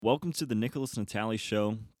Welcome to the Nicholas Natali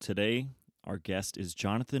Show. Today, our guest is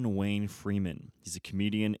Jonathan Wayne Freeman. He's a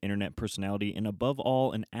comedian, internet personality, and above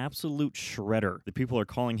all, an absolute shredder. The people are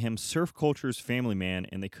calling him surf culture's family man,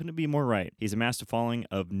 and they couldn't be more right. He's amassed a following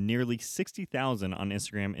of nearly 60,000 on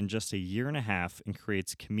Instagram in just a year and a half and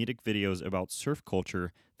creates comedic videos about surf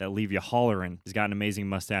culture that leave you hollering. He's got an amazing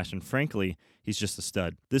mustache, and frankly, he's just a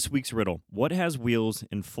stud. This week's riddle: what has wheels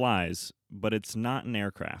and flies, but it's not an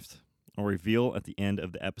aircraft? I'll reveal at the end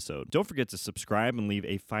of the episode. Don't forget to subscribe and leave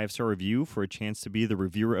a 5-star review for a chance to be the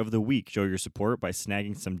reviewer of the week. Show your support by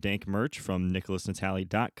snagging some dank merch from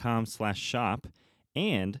nicholasnatali.com/shop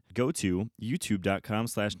and go to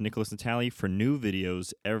youtube.com/nicholasnatali for new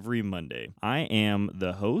videos every Monday. I am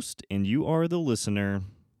the host and you are the listener,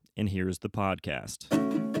 and here's the podcast.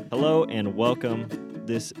 Hello and welcome.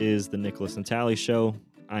 This is the Nicholas Natali Show.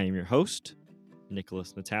 I am your host,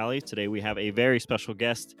 Nicholas Natali. Today we have a very special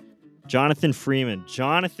guest, Jonathan Freeman.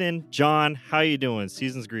 John, how you doing?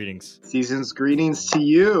 Season's greetings. Season's greetings to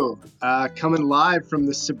you. Coming live from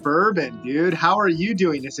the Suburban, dude. How are you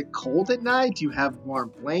doing? Is it cold at night? Do you have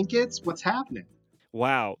warm blankets? What's happening?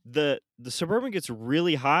 Wow. The Suburban gets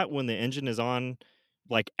really hot when the engine is on,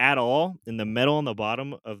 like, at all, and the metal on the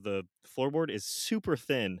bottom of the floorboard is super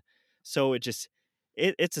thin. So it's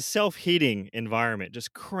a self-heating environment.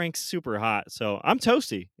 Just cranks super hot. So I'm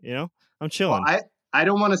toasty, I'm chilling. Well, I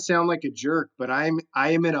don't want to sound like a jerk, but I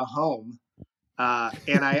am in a home,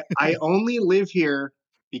 and I only live here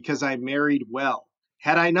because I married well.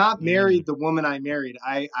 Had I not married the woman I married,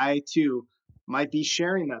 I too might be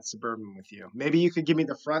sharing that Suburban with you. Maybe you could give me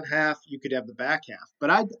the front half, you could have the back half, but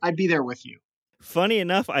I'd be there with you. Funny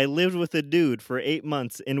enough, I lived with a dude for 8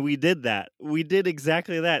 months, and we did that. We did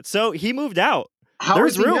exactly that. So he moved out. How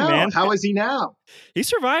There's is he room, now? man. How is he now? He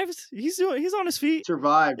survives. He's on his feet.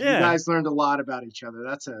 Survived. Yeah. You guys learned a lot about each other.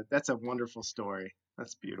 That's a wonderful story.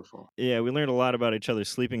 That's beautiful. Yeah, we learned a lot about each other's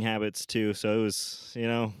sleeping habits too. So it was,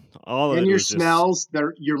 all of And it your was smells,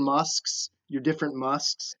 your musks, your different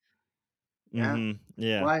musks. Yeah.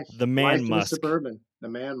 Yeah. Life. The man Life in a musk. Suburban. The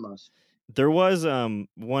man musk. There was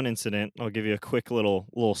one incident. I'll give you a quick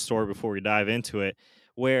little story before we dive into it,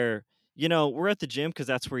 where we're at the gym because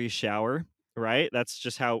that's where you shower, right?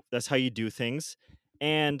 That's how you do things,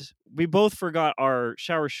 and we both forgot our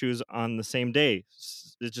shower shoes on the same day.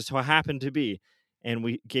 It just how happened to be, and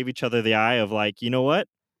we gave each other the eye of like, you know what,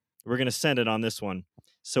 we're gonna send it on this one.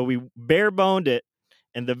 So we bare boned it,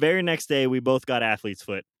 and the very next day we both got athlete's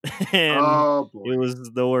foot, and Oh boy. it was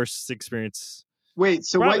the worst experience. Wait,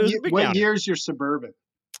 so It was a big what downer. year's your Suburban?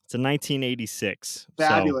 It's a 1986.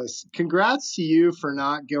 Fabulous. Congrats to you for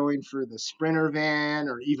not going for the Sprinter van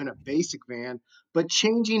or even a basic van, but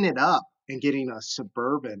changing it up and getting a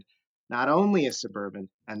Suburban. Not only a Suburban,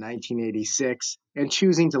 a 1986, and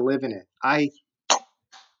choosing to live in it. I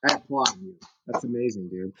applaud you. That's amazing,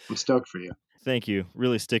 dude. I'm stoked for you. Thank you.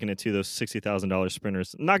 Really sticking it to those $60,000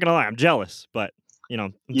 sprinters. I'm not gonna lie, I'm jealous, but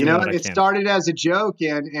I'm You doing know, what I it can. started as a joke,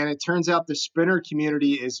 and it turns out the Sprinter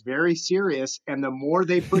community is very serious. And the more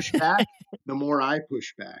they push back, the more I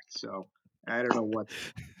push back. So I don't know what.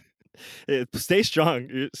 Stay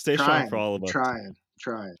strong. Stay strong for all of us. Trying.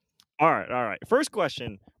 All right. First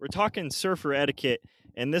question. We're talking surfer etiquette,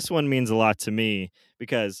 and this one means a lot to me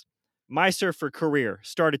because my surfer career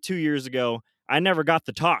started 2 years ago. I never got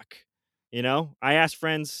the talk. I asked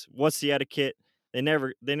friends, "What's the etiquette?" They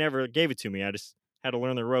never gave it to me. I just had to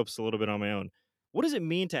learn the ropes a little bit on my own. What does it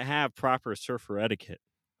mean to have proper surfer etiquette?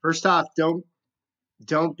 First off, don't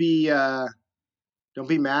be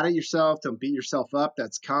mad at yourself. Don't beat yourself up.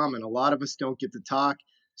 That's common. A lot of us don't get to talk.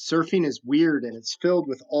 Surfing is weird, and it's filled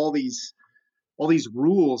with all these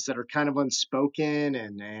rules that are kind of unspoken,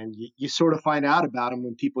 and you sort of find out about them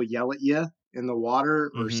when people yell at you in the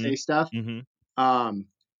water or say stuff. Um,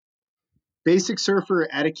 basic surfer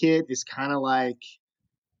etiquette is kind of like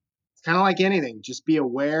anything. Just be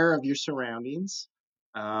aware of your surroundings.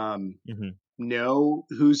 Know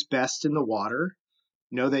who's best in the water.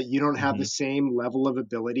 Know that you don't have the same level of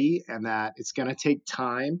ability, and that it's going to take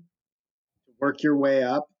time to work your way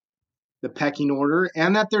up the pecking order,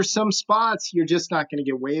 and that there's some spots you're just not going to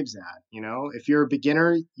get waves at. If you're a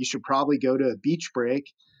beginner, you should probably go to a beach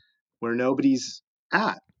break where nobody's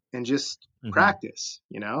at and just practice,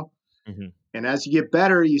 And as you get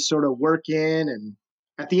better, you sort of work in, and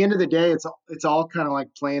at the end of the day, it's all kind of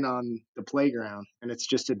like playing on the playground, and it's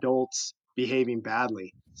just adults behaving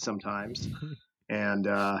badly sometimes. And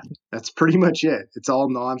that's pretty much it. It's all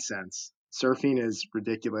nonsense. Surfing is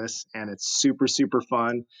ridiculous, and it's super, super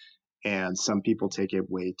fun. And some people take it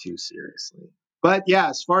way too seriously. But yeah,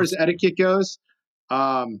 as far as etiquette goes,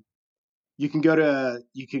 you can go to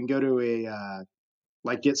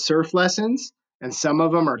like get surf lessons, and some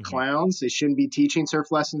of them are Hmm. clowns. They shouldn't be teaching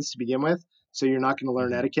surf lessons to begin with, so you're not going to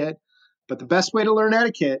learn Hmm. etiquette. But the best way to learn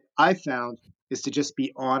etiquette, I found, is to just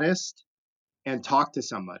be honest and talk to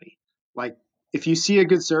somebody. Like, if you see a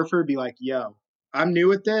good surfer, be like, yo, I'm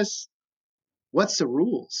new at this. What's the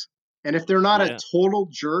rules? And if they're not a Yeah. total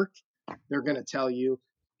jerk, they're going to tell you.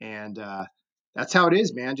 And that's how it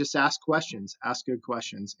is, man. Just ask questions, ask good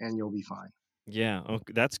questions, and you'll be fine. Yeah.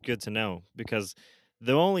 Okay, that's good to know because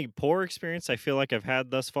the only poor experience I feel like I've had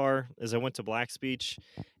thus far is I went to Black's Beach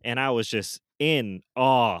and I was just in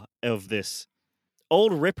awe of this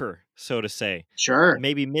old ripper, so to say, Sure.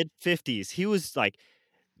 maybe mid 50s. He was like,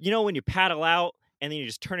 when you paddle out and then you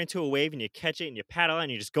just turn into a wave and you catch it and you paddle out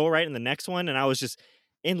and you just go right in the next one. And I was just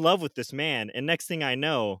in love with this man. And next thing I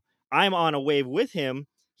know, I'm on a wave with him.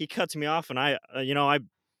 He cuts me off and I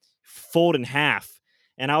fold in half.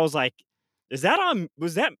 And I was like,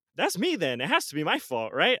 that's me then. It has to be my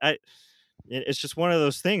fault, right? It's just one of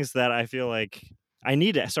those things that I feel like I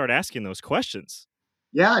need to start asking those questions.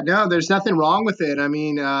 Yeah, no, there's nothing wrong with it. I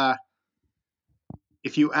mean,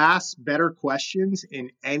 if you ask better questions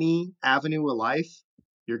in any avenue of life,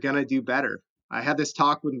 you're going to do better. I had this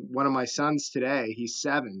talk with one of my sons today. He's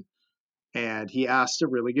 7, and he asked a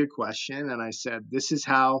really good question. And I said, this is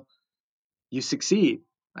how you succeed.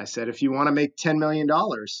 I said, if you want to make $10 million,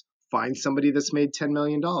 find somebody that's made $10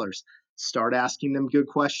 million. Start asking them good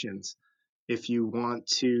questions. If you want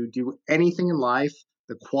to do anything in life,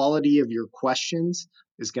 the quality of your questions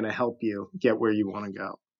is going to help you get where you want to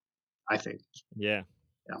go, I think. Yeah.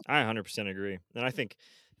 Yeah. I 100% agree. And I think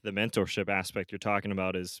the mentorship aspect you're talking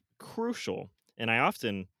about is crucial. And I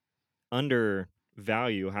often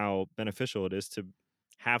undervalue how beneficial it is to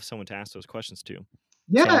have someone to ask those questions to.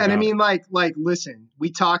 Yeah. Tell me And I about it. mean, listen,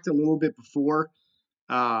 we talked a little bit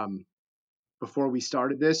um, before we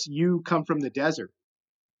started this. You come from the desert.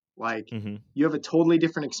 Like, Hmm. you have a totally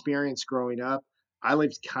different experience growing up. I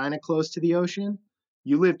lived kind of close to the ocean.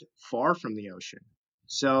 You lived far from the ocean.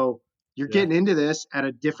 So you're Yeah. getting into this at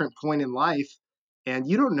a different point in life, and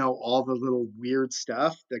you don't know all the little weird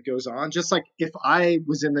stuff that goes on. Just like if I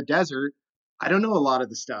was in the desert, I don't know a lot of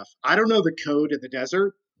the stuff. I don't know the code in the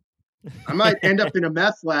desert. I might end up in a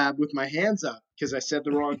meth lab with my hands up because I said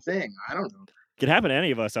the wrong thing. I don't know. Could happen to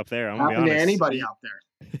any of us up there. I'm gonna be Happen to honest. anybody out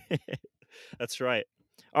there. That's right.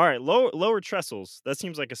 All right, lower trestles. That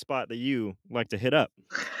seems like a spot that you like to hit up.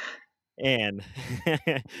 And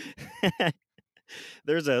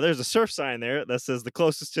there's a surf sign there that says the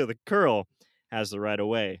closest to the curl has the right of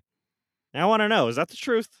way. Now I want to know, is that the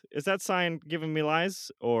truth? Is that sign giving me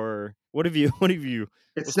lies, or It's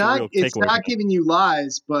what's the not real it's takeaway from not that? giving you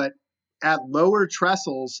lies, but at lower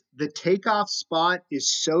trestles, the takeoff spot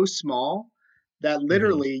is so small that Hmm.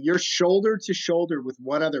 literally you're shoulder to shoulder with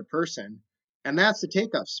one other person, and that's the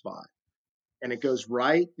takeoff spot. And it goes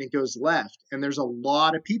right and it goes left, and there's a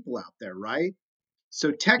lot of people out there, right? So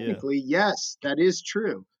Yeah. technically, yes, that is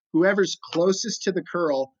true. Whoever's closest to the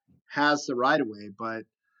curl has the right of way, but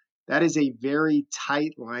that is a very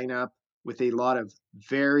tight lineup with a lot of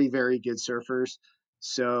very, very good surfers.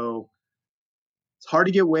 So it's hard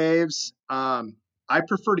to get waves. I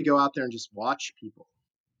prefer to go out there and just watch people,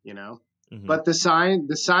 you know. Hmm. But the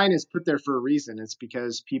sign is put there for a reason. It's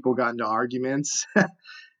because people got into arguments,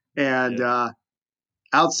 and Yeah.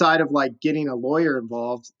 outside of like getting a lawyer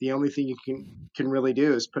involved, the only thing you can really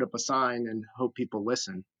do is put up a sign and hope people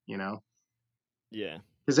listen, you know. Yeah.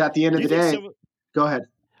 Because at the end Do of you the think day, some? go ahead.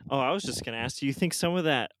 Oh, I was just gonna ask. Do you think some of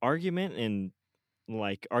that argument and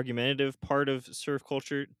argumentative part of surf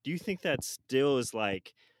culture? Do you think that still is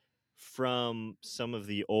from some of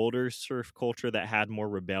the older surf culture that had more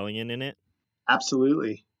rebellion in it?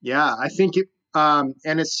 Absolutely, yeah. I think it,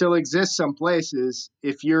 and it still exists some places.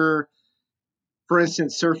 If you're, for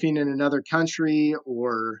instance, surfing in another country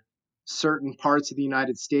or certain parts of the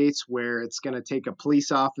United States where it's going to take a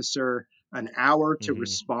police officer an hour to Hmm.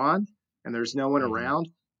 respond and there's no one Hmm. around,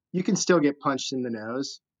 you can still get punched in the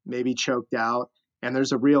nose, maybe choked out. And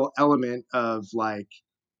there's a real element of like,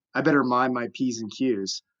 I better mind my P's and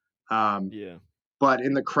Q's. Um, Yeah. but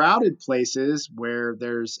in the crowded places where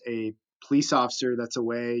there's a police officer that's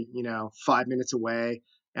away, 5 minutes away,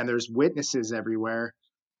 and there's witnesses everywhere,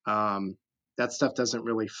 um, that stuff doesn't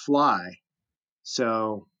really fly.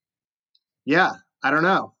 So, yeah, I don't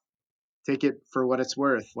know. Take it for what it's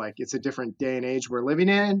worth. Like, it's a different day and age we're living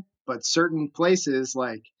in, but certain places,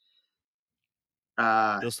 like,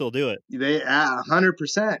 uh, They'll still do it.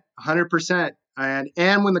 100%, 100%.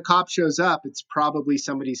 And when the cop shows up, it's probably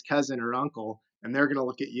somebody's cousin or uncle, and they're gonna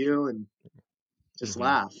look at you and just Hmm.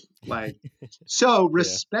 laugh. Like, so Yeah.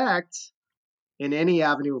 respect in any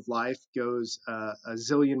avenue of life goes a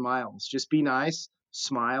zillion miles. Just be nice,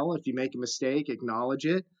 smile. If you make a mistake, acknowledge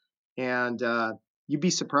it. And you'd be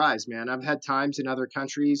surprised, man. I've had times in other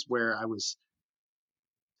countries where I was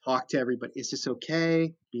talk to everybody. Is this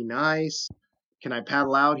okay? Be nice. Can I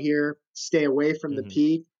paddle out here? Stay away from the Hmm.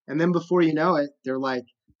 peak. And then before you know it, they're like,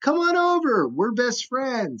 come on over. We're best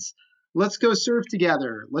friends. Let's go surf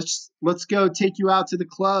together. Let's go take you out to the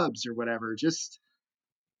clubs or whatever. Just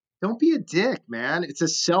don't be a dick, man. It's a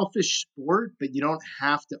selfish sport, but you don't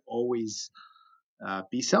have to always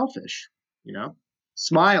be selfish. You know,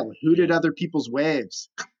 smile, hoot at Yeah. other people's waves,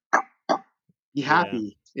 be Yeah.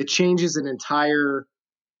 happy. It changes an entire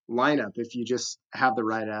lineup if you just have the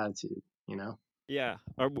right attitude. You know. Yeah.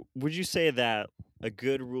 Would you say that a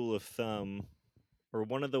good rule of thumb, or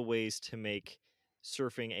one of the ways to make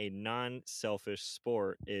surfing a non-selfish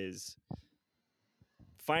sport, is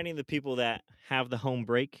finding the people that have the home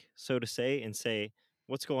break, so to say, and say,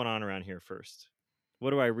 what's going on around here first?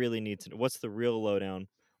 What do I really need to know? What's the real lowdown?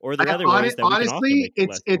 Or are there other ways that we can also Honestly, make it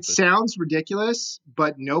less it selfish? sounds ridiculous,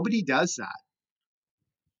 but nobody does that.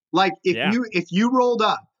 Like Yeah. if you rolled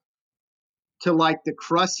up to like the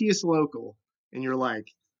crustiest local and you're like,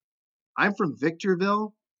 I'm from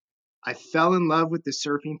Victorville. I fell in love with the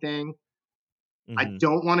surfing thing. I Hmm.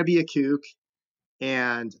 don't want to be a kook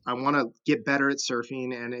and I want to get better at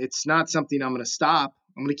surfing. And it's not something I'm going to stop.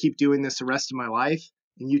 I'm going to keep doing this the rest of my life.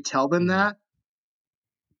 And you tell them Hmm. that,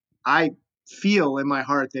 I feel in my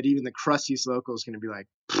heart that even the crustiest local is going to be like,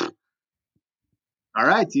 all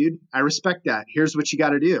right, dude, I respect that. Here's what you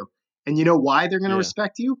got to do. And you know why they're going to Yeah.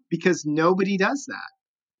 respect you? Because nobody does that.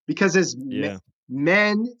 Because as Yeah.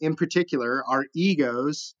 men in particular, our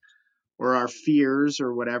egos or our fears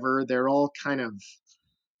or whatever, they're all kind of,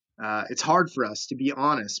 it's hard for us to be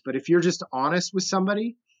honest. But if you're just honest with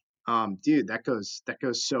somebody, dude, that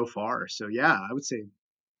goes so far. So yeah, I would say,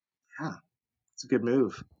 yeah, it's a good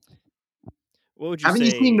move. What would you Haven't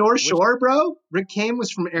you seen say? North Which Shore, bro? Rick Kane was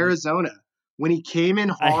from Arizona. When he came in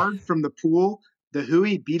I hard from the pool, the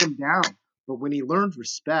Hui beat him down. But when he learned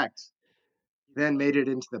respect, he then made it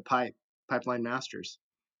into the Pipeline Masters.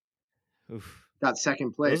 oof, Got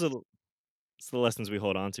second those place. are it's the lessons we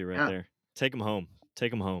hold on to right Yeah. there. Take them home.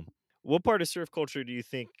 Take them home. What part of surf culture do you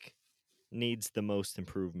think needs the most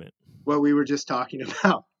improvement? What we were just talking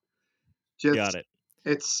about. Got Just it.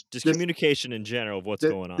 it's Just communication in general of what's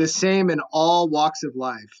going the on. same in all walks of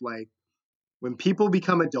life. Like when people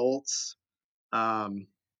become adults, um,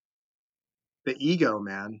 the ego,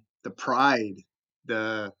 man, the pride,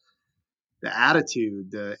 the the attitude,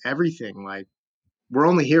 the everything. Like we're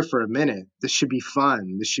only here for a minute. This should be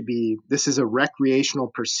fun. This is a recreational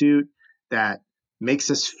pursuit that makes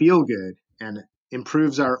us feel good and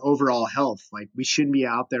improves our overall health. Like we shouldn't be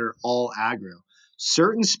out there all aggro.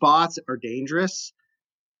 Certain spots are dangerous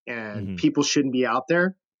and Hmm. people shouldn't be out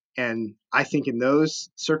there. And I think in those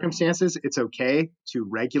circumstances, it's okay to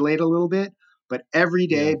regulate a little bit, but Yeah.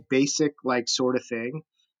 everyday basic, like sort of thing,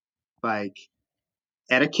 like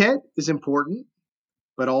etiquette is important,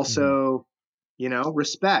 but Hmm. also,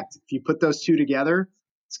 respect. If you put those two together,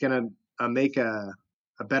 it's going to make a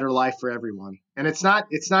better life for everyone. And it's not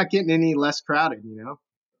getting any less crowded,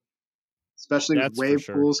 especially with That's for wave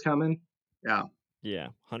sure. pools coming. Yeah. Yeah,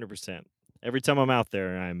 100%. Every time I'm out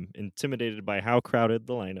there, I'm intimidated by how crowded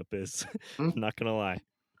the lineup is. Hmm. I'm not gonna lie.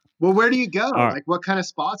 Well, where do you go? All right. Like, what kind of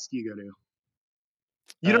spots do you go to?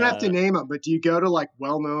 You don't have to Uh, name them, but do you go to like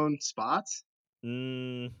well-known spots?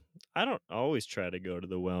 mm, I don't always try to go to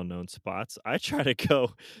the well-known spots. I try to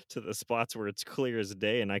go to the spots where it's clear as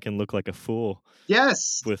day and I can look like a fool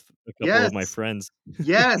Yes. with a couple of my Yes. friends.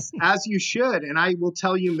 Yes, as you should. And I will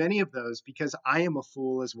tell you many of those because I am a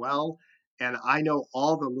fool as well. And I know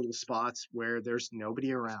all the little spots where there's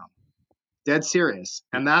nobody around. Dead serious.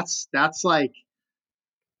 Y- And that's like,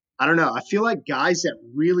 I don't know. I feel like guys that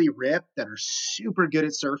really rip, that are super good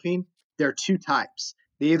at surfing, there are two types.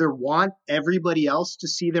 They either want everybody else to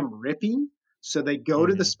see them ripping, so they go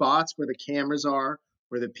to the Mhm. spots where the cameras are,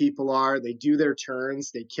 where the people are, they do their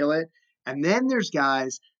turns, they kill it. And then there's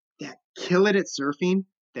guys that kill it at surfing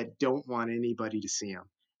that don't want anybody to see them.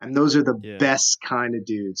 And those are the Yeah. best kind of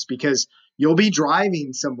dudes because you'll be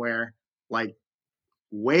driving somewhere like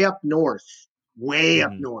way up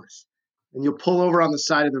Mhm. north. And you'll pull over on the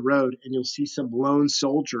side of the road and you'll see some lone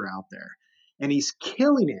soldier out there. And he's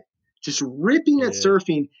killing it, just ripping at Yeah.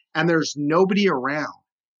 surfing, and there's nobody around.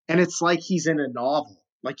 And it's like he's in a novel,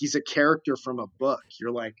 like he's a character from a book.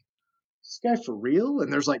 You're like, this guy for real?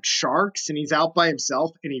 And there's like sharks, and he's out by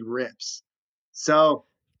himself and he rips. So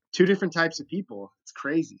two different types of people. It's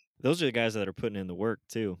crazy. Those are the guys that are putting in the work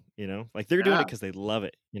too, you know? Like they're doing it Yeah, because they love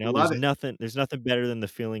it. You they know, love it. there's nothing better than the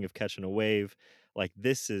feeling of catching a wave. Like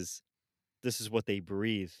this is what they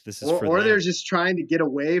breathe. This is for Or they're them. just trying to get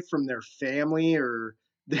away from their family or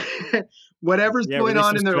whatever's Yeah, going release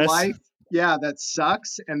on some in their stress. life. Yeah, that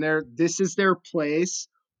sucks. And this is their place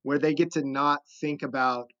where they get to not think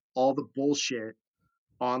about all the bullshit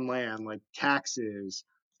on land, like taxes,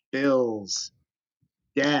 bills,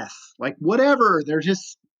 death, like whatever. They're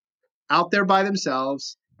just out there by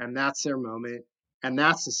themselves, and that's their moment. And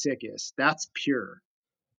that's the sickest. That's pure.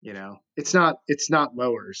 It's not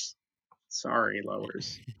lowers. Sorry,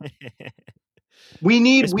 lowers.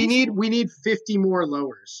 It's peaceful. We need 50 more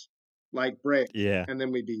lowers, like Brick, Yeah. and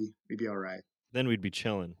then we'd be all right. Then we'd be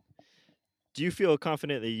chilling. Do you feel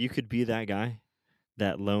confident that you could be that guy?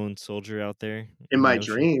 That lone soldier out there In in the my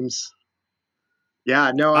ocean? dreams.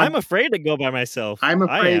 Yeah, no, I'm afraid to go by myself. I'm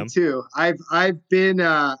I afraid am. too. I've been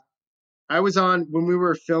I was on when we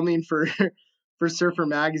were filming for for Surfer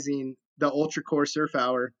Magazine, the Ultra Core Surf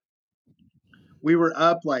Hour. We were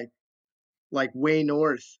up like way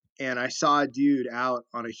north, and I saw a dude out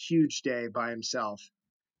on a huge day by himself,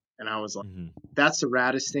 and I was like, Mhm. that's the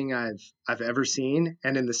raddest thing I've ever seen.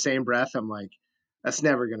 And in the same breath, I'm like, that's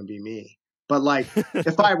never gonna be me. But like,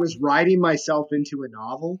 if I was writing myself into a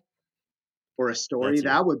novel or a story, That's you.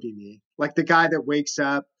 that would be me. Like the guy that wakes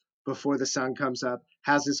up before the sun comes up,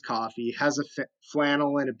 has his coffee, has a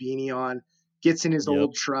flannel and a beanie on, gets in his Yep.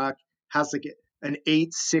 old truck, has like an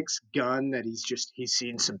 8.6 gun that he's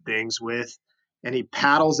seen some things with, and he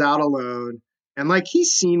paddles out alone. And like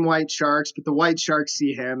he's seen white sharks, but the white sharks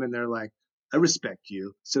see him and they're like, I respect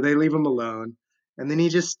you. So they leave him alone. And then he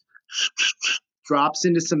just drops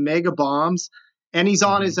into some mega bombs and he's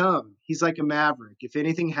on Mhm. his own. He's like a maverick. If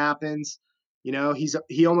anything happens,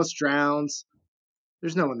 he almost drowns.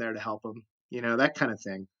 There's no one there to help him. That kind of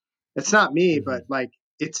thing. It's not me, but Mhm. like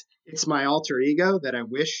it's my alter ego that I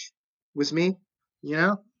wish was me. You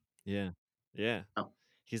know, Yeah. Yeah. oh,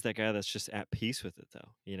 He's that guy that's just at peace with it though,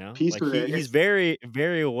 you know? peace Like with it. he's very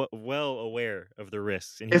very well aware of the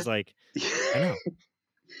risks and he's If like, I know.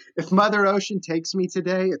 if Mother Ocean takes me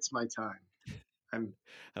today, it's my time. I'm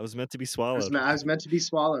I was meant to be swallowed. I was meant to be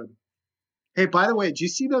swallowed. Hey, by the way, did you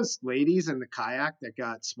see those ladies in the kayak that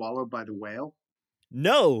got swallowed by the whale?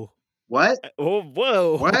 No. What? Oh,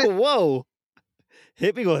 whoa. What? Whoa.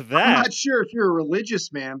 Hit me with I'm that. not sure if you're a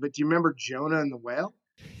religious man, but do you remember Jonah and the whale?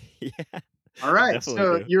 Yeah. All I right. definitely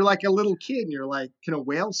So do. you're like a little kid and you're like, can a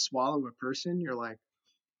whale swallow a person? You're like,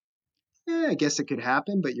 I guess it could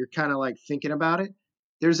happen, but you're kind of like thinking about it.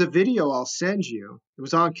 There's a video I'll send you. It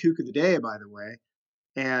was on Kook of the Day, by the way.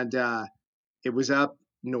 And it was up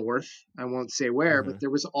north. I won't say where, but Uh-huh. there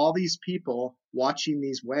was all these people watching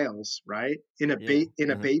these whales, right? Yeah. In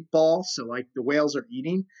a Uh-huh. bait ball. So like the whales are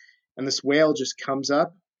eating, and this whale just comes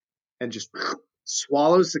up and just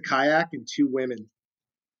swallows the kayak and two women.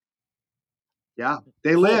 Yeah,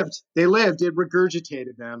 they Whole. lived. They lived. It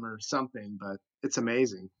regurgitated them or something, but it's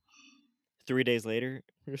amazing. 3 days later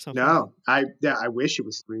or something. No, I wish it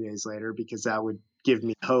was 3 days later because that would give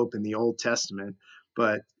me hope in the Old Testament.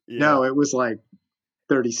 But Yeah. no, it was like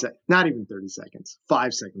 30 seconds, not even 30 seconds,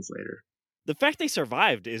 5 seconds later. The fact they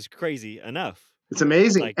survived is crazy enough. It's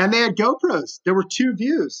amazing. Like, And they had GoPros. There were two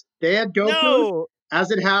views. They had GoPros no.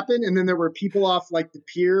 as it happened, and then there were people off like the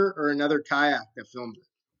pier or another kayak that filmed it.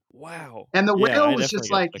 Wow. And the Yeah, whale I was definitely just got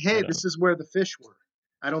to like, check hey, that out. this is where the fish were.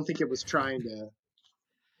 I don't think it was trying to.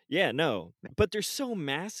 Yeah, no. But they're so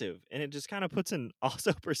massive and it just kind of puts in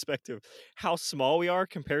also perspective how small we are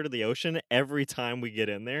compared to the ocean every time we get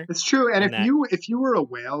in there. It's true. And And that if you were a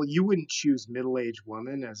whale, you wouldn't choose middle-aged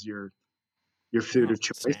woman as your food no, of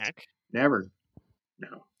choice. snack. Never.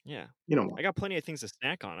 No. Yeah. You don't I want got plenty of things to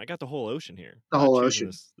snack on. I got the whole ocean here. the I'm not whole choosing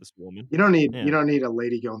ocean. this woman. You Yeah. don't need a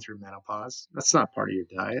lady going through menopause. That's not part of your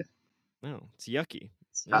diet. No, it's yucky.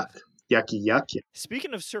 It's Ugh. yucky yucky.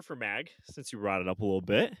 Speaking of Surfer Mag, since you brought it up a little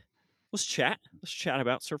bit, let's chat. Let's chat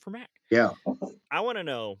about Surfer Mag. Yeah. I want to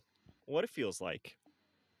know what it feels like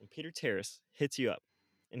when Peter Terrace hits you up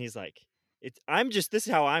and he's like, this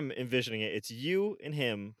is how I'm envisioning it. It's you and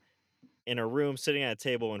him in a room sitting at a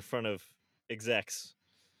table in front of execs.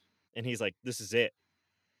 And he's like, this is it.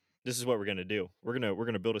 This is what we're going to do. We're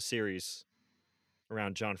going to build a series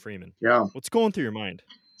around John Freeman. Yeah. What's going through your mind?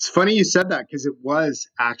 It's funny you said that because it was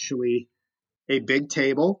actually a big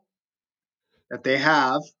table that they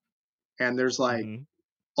have, and there's like Mm-hmm.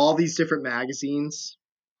 all these different magazines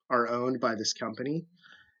are owned by this company,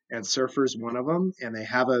 and Surfer's one of them, and they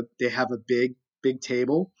have a big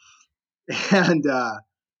table, and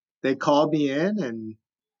they called me in and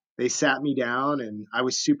they sat me down and I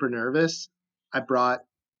was super nervous. I brought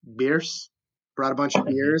a bunch of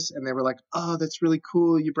Mm-hmm. beers, and they were like, "Oh, that's really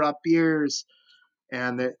cool. You brought beers."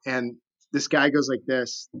 And this guy goes like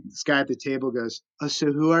this. This guy at the table goes, "Oh,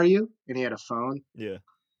 so who are you?" And he had a phone. Yeah.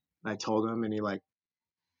 And I told him, and he like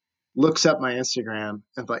looks up my Instagram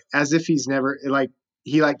and like as if he's never like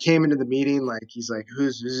he like came into the meeting like he's like,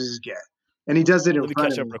 who's this guy? And he does it in Let me front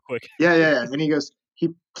catch of up me. real quick. Yeah, yeah, yeah. And he goes, he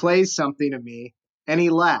plays something to me and he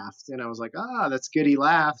laughed. And I was like, ah, that's good. He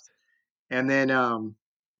laughed. And then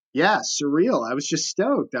yeah, surreal. I was just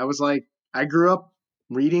stoked. I was like, I grew up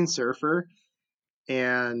reading Surfer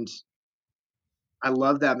and I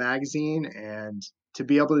love that magazine, and to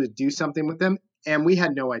be able to do something with them. And we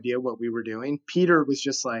had no idea what we were doing. Peter was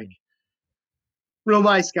just like, Mhm. real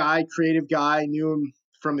nice guy, creative guy, knew him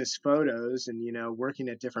from his photos and, working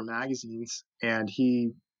at different magazines. And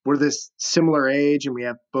we're this similar age and we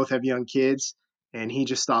both have young kids. And he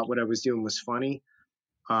just thought what I was doing was funny.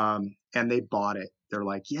 And they bought it. They're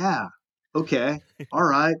like, yeah, okay, all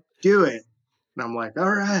right, do it. And I'm like, all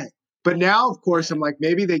right. But now, of course, I'm like,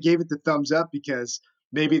 maybe they gave it the thumbs up because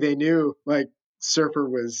maybe they knew like Surfer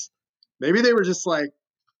maybe they were just like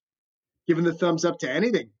giving the thumbs up to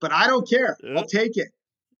anything. But I don't care. I'll take it.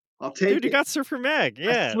 I'll take Dude, you it. got Surfer Mag. I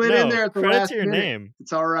Yeah. slid in No, there at the credit to last your minute. name.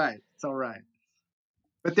 It's all right. It's all right.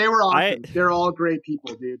 But they were I awesome. They're all great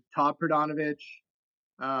people, dude. Todd Perdonovich.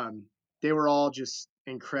 They were all just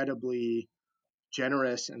incredibly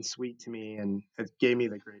generous and sweet to me, and it gave me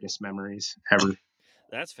the greatest memories ever.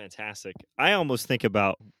 That's fantastic. I almost think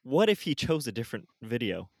about what if he chose a different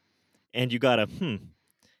video and you got a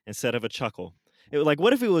instead of a chuckle. Like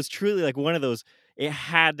what if it was truly like one of those it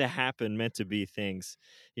had to happen meant to be things,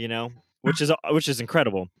 you know, which is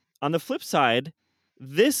incredible. On the flip side,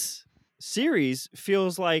 this series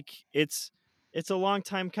feels like it's a long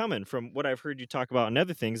time coming from what I've heard you talk about and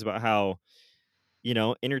other things about how,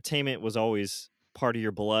 entertainment was always part of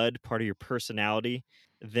your blood, part of your personality.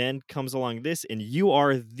 Then comes along this and you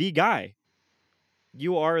are the guy.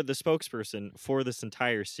 You are the spokesperson for this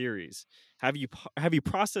entire series. Have you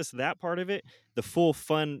processed that part of it, the full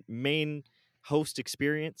fun main host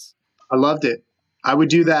experience? I loved it. I would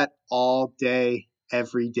do that all day,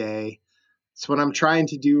 every day. It's what I'm trying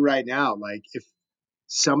to do right now. Like, if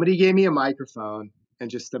somebody gave me a microphone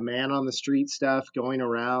and just the man on the street stuff going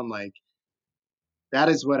around, like, that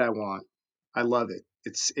is what I want. I love it.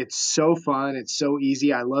 It's so fun. It's so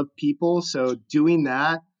easy. I love people. So doing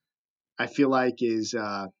that, I feel like is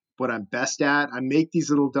what I'm best at. I make these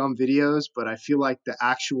little dumb videos, but I feel like the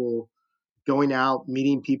actual going out,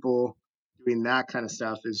 meeting people, doing that kind of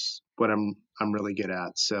stuff is what I'm really good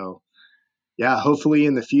at. So yeah, hopefully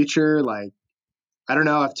in the future, like I don't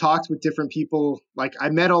know, I've talked with different people. Like I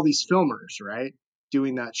met all these filmers, right,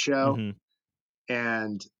 doing that show, Mm-hmm.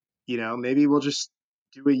 and maybe we'll just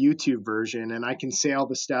do a YouTube version, and I can say all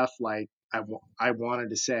the stuff like I wanted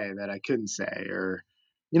to say that I couldn't say, or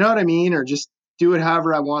you know what I mean, or just do it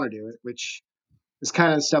however I want to do it, which is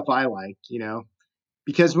kind of the stuff I like,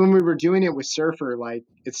 because when we were doing it with Surfer, like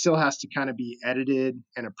it still has to kind of be edited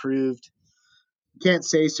and approved. You can't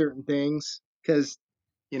say certain things because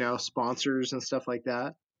sponsors and stuff like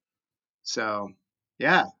that. So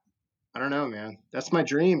yeah, I don't know, man. That's my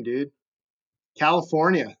dream, dude.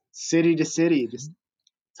 California, city to city, just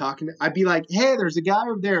talking. I'd be like, hey, there's a guy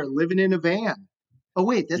over there living in a van. Oh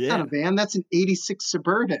wait, that's not a Yeah. van. That's an '86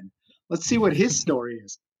 Suburban. Let's see what his story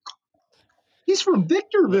is. He's from Well,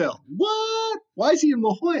 Victorville. What? Why is he in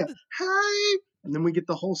La Jolla? Hi. And then we get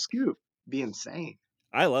the whole scoop. Be insane.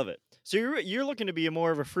 I love it. So you're looking to be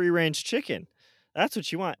more of a free range chicken. That's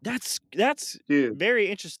what you want. That's Dude, very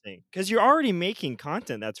interesting because you're already making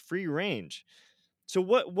content that's free range. So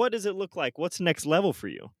what does it look like? What's next level for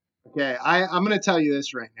you? okay, I'm gonna tell you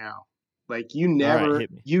this right now. Like All right,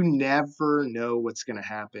 hit me. you never know what's gonna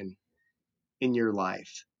happen in your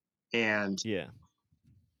life. And Yeah.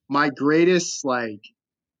 my greatest like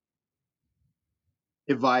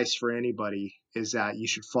advice for anybody is that you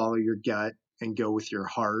should follow your gut and go with your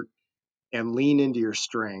heart and lean into your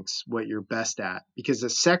strengths, what you're best at. Because the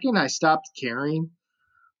second I stopped caring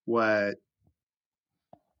what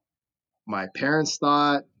my parents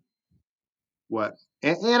thought, what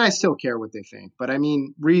and I still care what they think, but I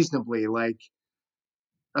mean reasonably, like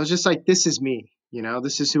I was just like, this is me,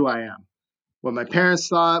 this is who I am. What my parents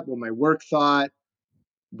thought, what my work thought,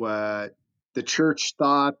 what the church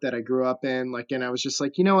thought that I grew up in, like, and I was just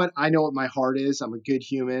like, you know what? I know what my heart is. I'm a good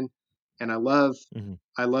human and Hmm.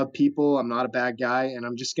 I love people. I'm not a bad guy and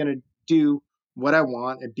I'm just going to do what I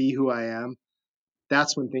want and be who I am.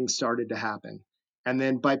 That's when things started to happen. And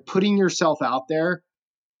then by putting yourself out there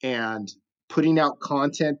and putting out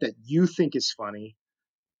content that you think is funny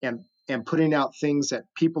and putting out things that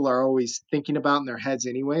people are always thinking about in their heads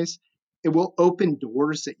anyways, it will open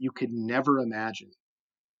doors that you could never imagine.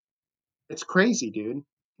 It's crazy, dude.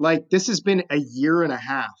 Like, this has been a year and a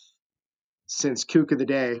half since Kook of the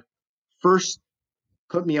Day first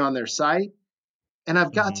put me on their site, and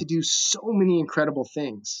I've got to do so many incredible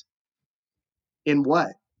things in what,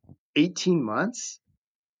 18 months?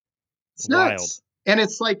 It's Wild. nuts. And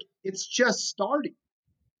it's like, it's just starting.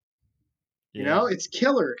 Yeah. It's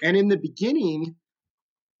killer. And in the beginning,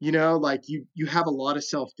 like you have a lot of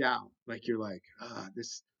self-doubt. Like, you're like,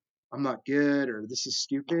 this, I'm not good, or this is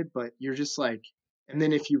stupid, but you're just like, and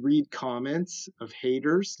then if you read comments of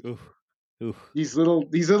haters, Ooh. these little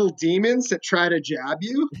demons that try to jab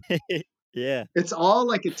you, Yeah. it's all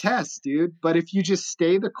like a test, dude. But if you just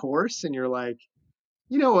stay the course and you're like,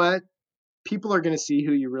 you know what? People are going to see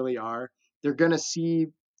who you really are. They're going to see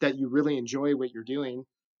that you really enjoy what you're doing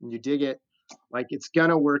and you dig it. Like, it's going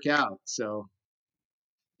to work out. So,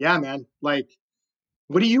 yeah, man. Like,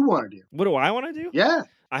 what do you want to do? What do I want to do? Yeah.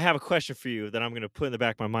 I have a question for you that I'm going to put in the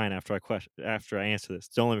back of my mind after I answer this.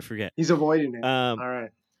 Don't let me forget. He's avoiding it. All right.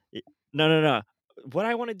 No. What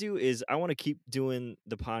I want to do is I want to keep doing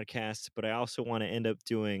the podcast, but I also want to end up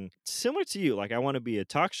doing similar to you. Like, I want to be a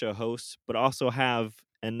talk show host, but also have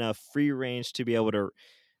enough free range to be able to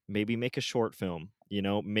maybe make a short film,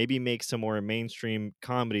 maybe make some more mainstream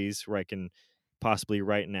comedies where I can possibly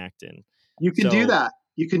write and act in. You can do that.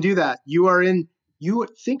 You can do that. You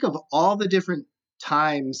think of all the different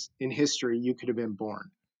times in history you could have been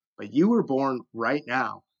born, but you were born right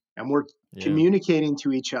now, and we're communicating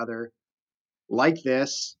to each other like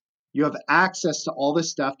this. You have access to all the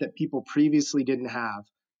stuff that people previously didn't have.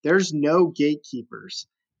 There's no gatekeepers.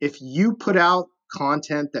 If you put out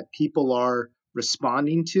content that people are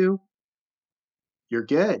responding to, you're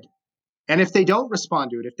good. And if they don't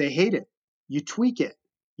respond to it, if they hate it, you tweak it,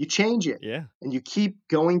 you change it, and you keep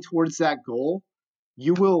going towards that goal,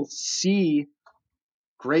 you will see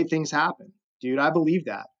great things happen. Dude, I believe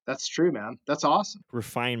that. That's true, man. That's awesome.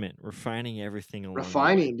 Refining everything along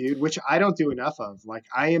Refining, the way. dude, which I don't do enough of. Like,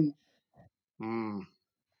 I am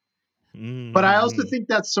But I also think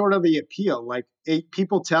that's sort of the appeal. Like,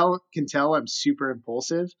 people can tell I'm super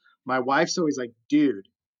impulsive. My wife's always like, dude,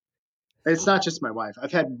 it's not just my wife.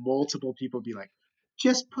 I've had multiple people be like,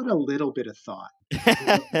 just put a little bit of thought.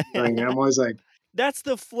 I'm always like, that's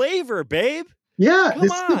the flavor, babe. Yeah, Come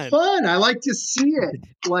this is the on. fun. I like to see it.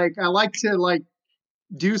 Like, I like to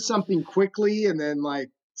do something quickly and then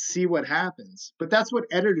see what happens. But that's what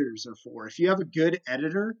editors are for. If you have a good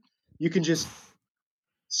editor, you can just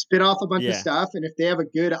spit off a bunch of stuff, and if they have a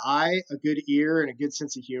good eye, a good ear, and a good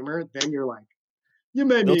sense of humor, then you're like,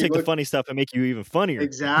 they'll take the funny stuff and make you even funnier.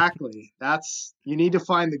 Exactly. You need to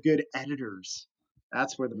find the good editors.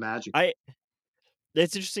 That's where the magic is.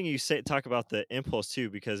 It's interesting you talk about the impulse too,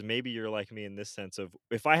 because maybe you're like me in this sense of,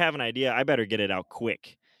 if I have an idea, I better get it out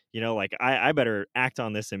quick. Like, I better act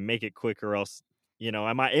on this and make it quick, or else,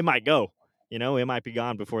 it might go. It might be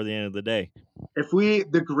gone before the end of the day.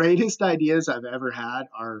 The greatest ideas I've ever had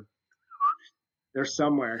they're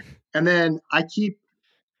somewhere. And then I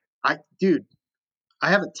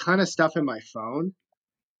have a ton of stuff in my phone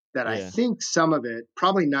that I think some of it,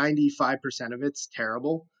 probably 95% of it's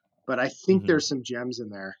terrible, but I think there's some gems in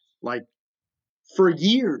there. Like, for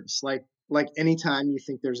years, like anytime you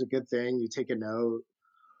think there's a good thing, you take a note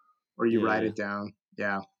or you write it down.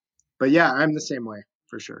 Yeah. But yeah, I'm the same way,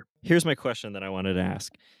 for sure. Here's my question that I wanted to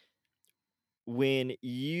ask. When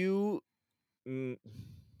you, I'm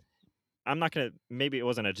not going to, maybe it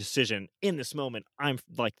wasn't a decision in this moment, I'm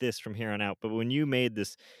like this from here on out, but when you made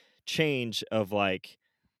this change of like,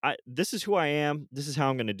 this is who I am, this is how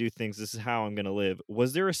I'm going to do things, this is how I'm going to live,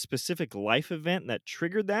 was there a specific life event that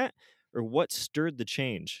triggered that, or what stirred the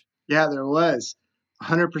change? Yeah, there was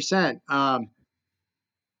 100%.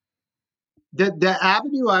 The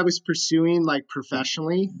avenue I was pursuing, like,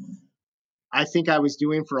 professionally, I think I was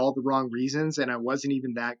doing for all the wrong reasons, and I wasn't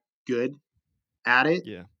even that good at it.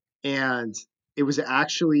 Yeah. And it was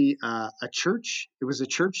actually a church. It was a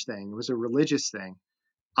church thing. It was a religious thing.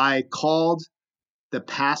 I called the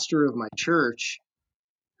pastor of my church,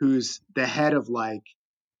 who's the head of like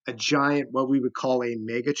a giant, what we would call a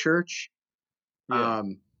mega church. Yeah.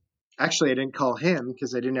 Actually, I didn't call him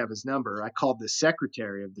because I didn't have his number. I called the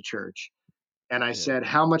secretary of the church, and I said,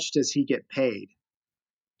 how much does he get paid?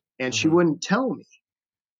 And she wouldn't tell me.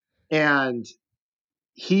 And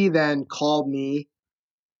he then called me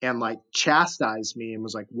and like chastised me and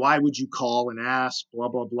was like, why would you call and ask, blah,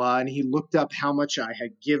 blah, blah. And he looked up how much I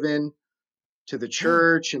had given to the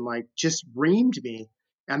church and like just reamed me.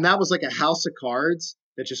 And that was like a house of cards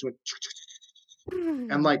that just went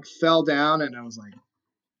and like fell down. And I was like,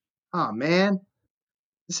 oh man,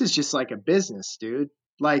 this is just like a business, dude.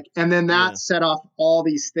 Like, and then that Yeah. set off all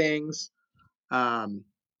these things, um,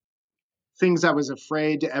 things I was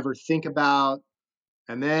afraid to ever think about.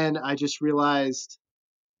 And then I just realized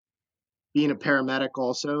being a paramedic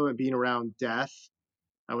also and being around death,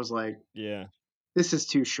 I was like, Yeah. this is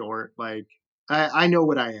too short. Like, I know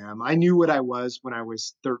what I am. I knew what I was when I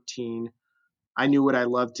was 13. I knew what I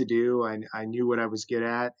loved to do. I knew what I was good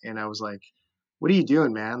at. And I was like, what are you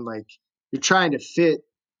doing, man? Like, you're trying to fit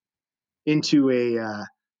into a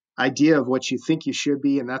idea of what you think you should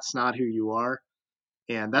be, and that's not who you are.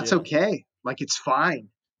 And that's Yeah. okay. Like, it's fine.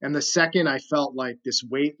 And the second I felt like this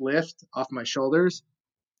weight lift off my shoulders,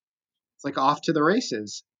 it's like off to the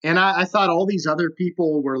races. And I thought all these other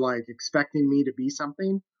people were like expecting me to be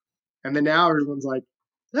something. And then now everyone's like,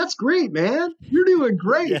 that's great, man. You're doing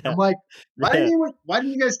great. I'm Yeah. like, Yeah. why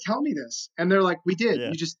didn't you guys tell me this? And they're like, we did.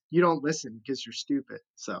 Yeah. You don't listen because you're stupid.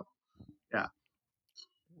 So yeah,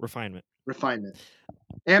 Refinement. refinement.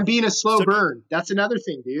 And being a slow So do burn. That's another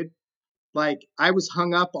thing, dude. Like I was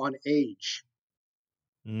hung up on age.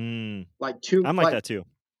 I'm like Like that too.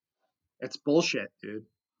 it's bullshit, dude.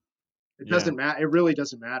 It Yeah. doesn't matter. It really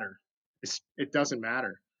doesn't matter. It doesn't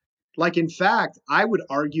matter. Like, in fact, I would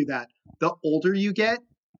argue that the older you get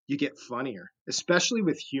funnier, especially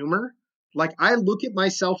with humor. Like, I look at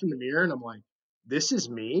myself in the mirror and I'm like, this is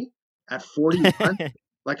me at 41.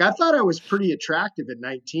 Like, I thought I was pretty attractive at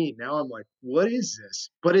 19. Now I'm like, what is this?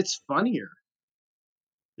 But it's funnier.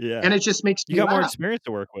 Yeah. And it just makes You me got more laugh. experience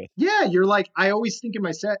to work with. Yeah, you're like, I always think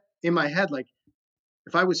in my head, like,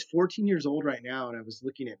 if I was 14 years old right now and I was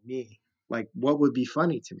looking at me, like, what would be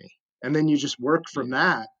funny to me? And then you just work from Yeah.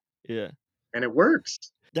 that Yeah. and it works.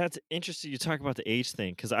 That's interesting you talk about the age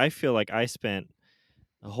thing because I feel like I spent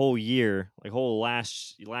a whole year, like whole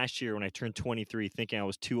last year when I turned 23, thinking I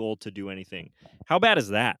was too old to do anything. How bad is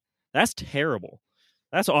that? That's terrible.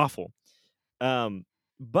 That's awful.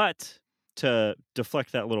 But to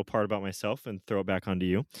deflect that little part about myself and throw it back onto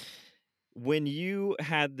you, when you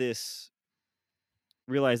had this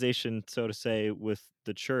realization, so to say, with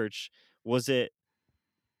the church, was it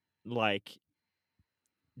like,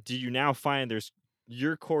 do you now find there's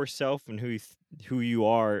your core self and who you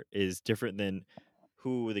are is different than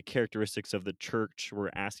who the characteristics of the church were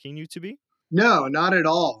asking you to be? No, not at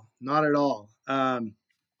all. Not at all.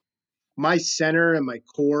 My center and my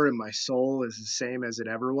core and my soul is the same as it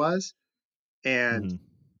ever was and Hmm.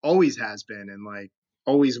 always has been and like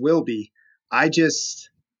always will be. I just,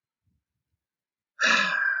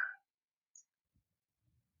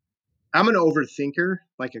 I'm an overthinker,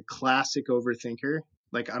 like a classic overthinker.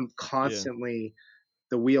 Like I'm Yeah. constantly,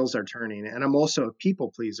 the wheels are turning and I'm also a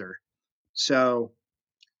people pleaser. So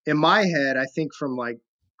in my head, I think from like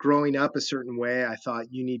growing up a certain way, I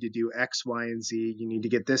thought you need to do X, Y, and Z. You need to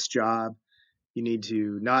get this job. You need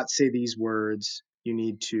to not say these words. You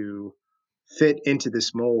need to fit into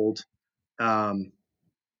this mold. Um,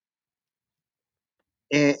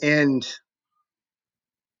 and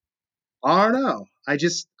I don't know.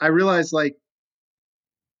 I realized like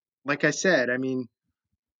I said, I mean,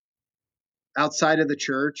 outside of the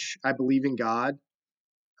church, I believe in God.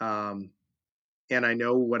 Um, and I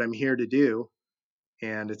know what I'm here to do.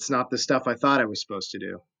 And it's not the stuff I thought I was supposed to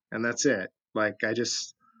do. And that's it. Like,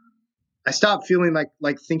 I stopped feeling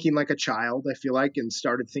like thinking like a child, I feel like, and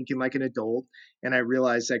started thinking like an adult. And I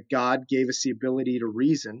realized that God gave us the ability to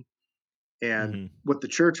reason. And Hmm. what the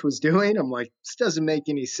church was doing, I'm like, this doesn't make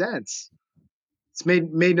any sense. It's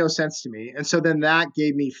made no sense to me. And so then that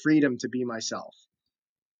gave me freedom to be myself.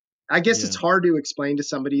 I guess it's Yeah. hard to explain to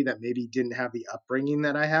somebody that maybe didn't have the upbringing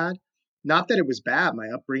that I had. Not that it was bad. My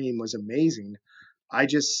upbringing was amazing. I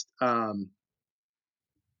just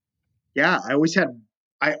yeah,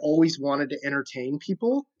 I always wanted to entertain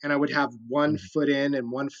people and I would have one Mhm. foot in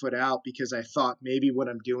and one foot out because I thought maybe what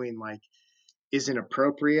I'm doing like isn't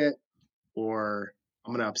appropriate or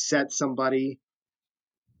I'm going to upset somebody,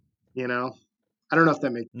 you know? I don't know if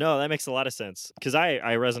that makes No, that makes a lot of sense because I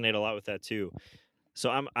resonate a lot with that too. So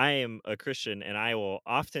I am a Christian and I will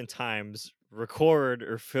oftentimes record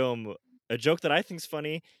or film a joke that I think's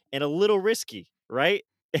funny and a little risky, right?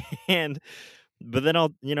 and but then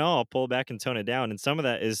I'll pull back and tone it down and some of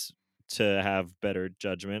that is to have better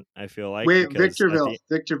judgment, I feel like, Wait, because at the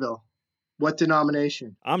Victorville. What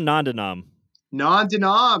denomination? I'm non-denom.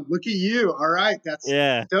 Non-denom. Look at you. All right, that's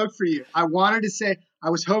Yeah. stoked for you. I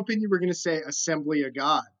was hoping you were going to say Assembly of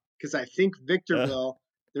God because I think Uh, Victorville,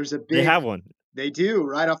 there's a they big, have one. they do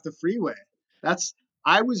right off the freeway. That's,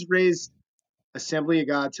 I was raised Assembly of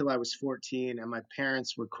God till I was 14, and my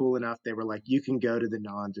parents were cool enough. They were like, "You can go to the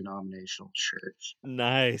non-denominational church."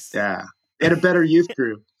 Nice. Yeah, they had a better youth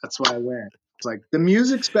group. That's why I went. It's like the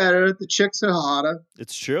music's better, the chicks are hotter.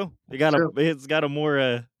 It's true. True. It's got a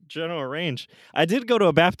more general range. I did go to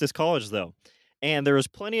a Baptist college though, and there was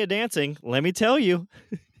plenty of dancing. Let me tell you.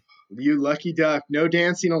 You lucky duck. No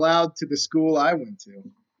dancing allowed to the school I went to.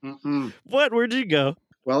 Mm-mm. What? Where'd you go?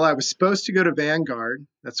 Well, I was supposed to go to Vanguard.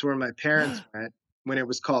 That's where my parents went when it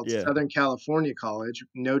was called Yeah. Southern California College.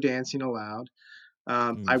 No dancing allowed.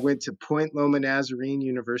 Mm. I went to Point Loma Nazarene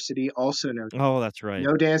University, also Oh, that's right.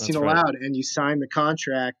 no dancing That's right. allowed. And you signed the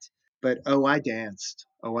contract, but oh, I danced.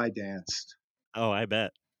 Oh, I danced. Oh, I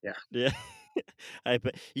bet. Yeah, Yeah. I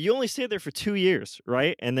bet. You only stayed there for 2 years,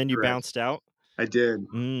 right? And then you correct. bounced out? I did.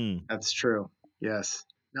 Mm. That's true. Yes.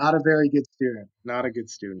 Not a very good student. Not a good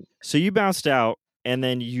student. So you bounced out and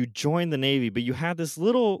then you joined the Navy, but you had this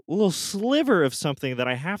little sliver of something that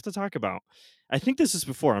I have to talk about. I think this is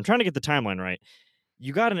before. I'm trying to get the timeline right.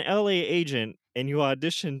 You got an LA agent and you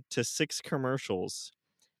auditioned to 6 commercials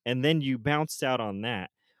and then you bounced out on that.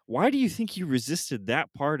 Why do you think you resisted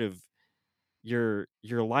that part of your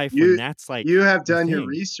life when You that's like you have the done your thing?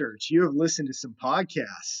 research. You have listened to some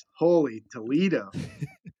podcasts. Holy Toledo.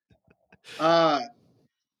 Uh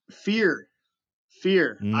fear.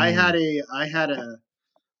 Fear. Mm, I had a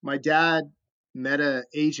my dad met a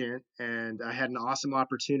agent and I had an awesome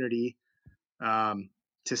opportunity um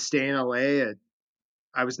to stay in LA at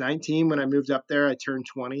I was 19 when I moved up there. I turned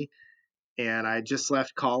 20 and I just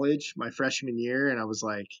left college my freshman year and I was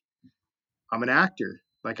like, I'm an actor.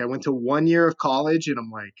 Like I went to 1 year of college and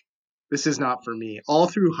I'm like, this is not for me. All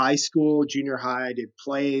through high school, junior high, I did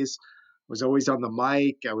plays, was always on the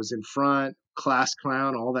mic, I was in front, class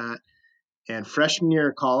clown, all that. And freshman year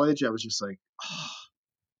of college, I was just like, oh,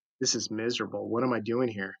 this is miserable. What am I doing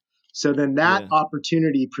here? So then that yeah.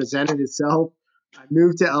 opportunity presented itself. I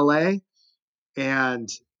moved to LA and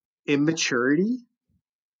immaturity,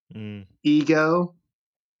 Mm, ego,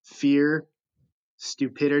 fear,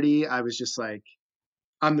 stupidity. I was just like,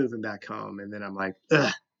 I'm moving back home. And then I'm like,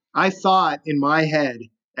 ugh. I thought in my head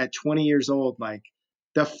at 20 years old, like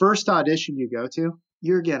the first audition you go to,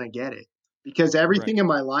 you're going to get it because everything right. in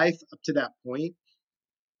my life up to that point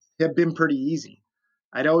had been pretty easy.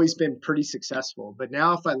 I'd always been pretty successful. But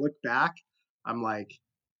now if I look back, I'm like,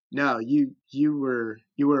 no, you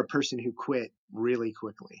were a person who quit really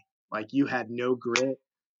quickly. Like you had no grit,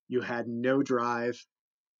 you had no drive.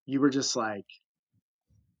 You were just like,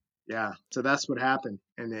 yeah. So that's what happened.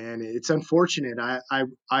 And it's unfortunate.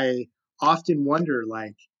 I often wonder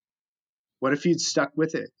like, what if you'd stuck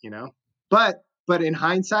with it, you know? But in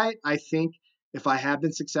hindsight, I think if I had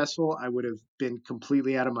been successful, I would have been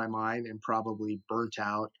completely out of my mind and probably burnt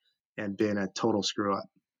out and been a total screw up.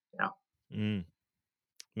 Yeah. Mm,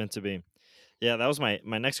 meant to be. Yeah, that was my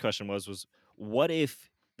next question was what if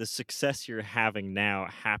the success you're having now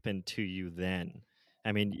happened to you then?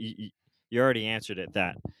 I mean, you already answered it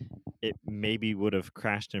that it maybe would have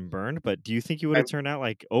crashed and burned, but do you think you would I, have turned out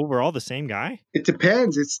like overall the same guy? it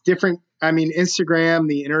depends. It's different. I mean, Instagram,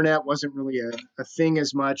 the internet wasn't really a thing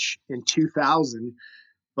as much in 2000,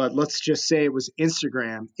 but let's just say it was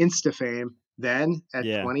Instagram, Insta fame then at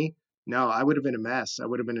Yeah. 20. No, I would have been a mess. I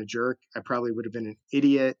would have been a jerk. I probably would have been an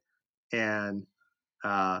idiot and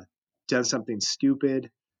uh, done something stupid.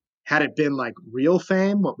 Had it been like real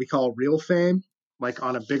fame, what we call real fame, like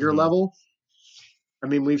on a bigger Mhm. level, I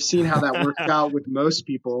mean, we've seen how that works out with most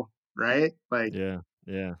people, right? Like, Yeah.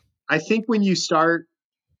 Yeah. I think if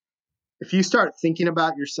you start thinking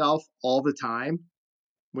about yourself all the time,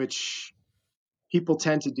 which people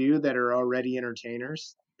tend to do that are already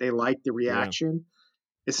entertainers, they like the Yeah. reaction.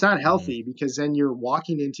 It's not Mhm. healthy because then you're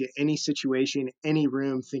walking into any situation, any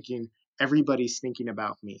room thinking everybody's thinking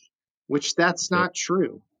about me, which that's Yep. not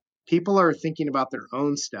true. People are thinking about their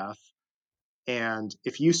own stuff. And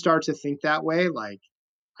if you start to think that way, like,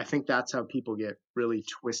 I think that's how people get really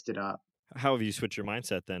twisted up. How have you switched your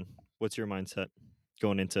mindset then? What's your mindset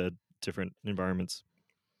going into different environments?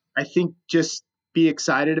 I think just be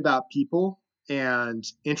excited about people and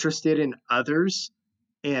interested in others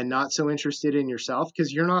and not so interested in yourself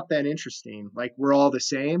because you're not that interesting. Like, we're all the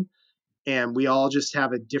same and we all just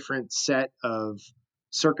have a different set of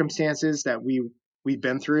circumstances that we've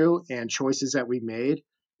been through and choices that we've made.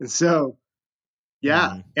 And so, yeah.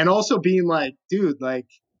 Mhm. And also being like, dude, like,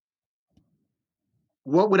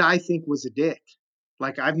 what would I think was a dick?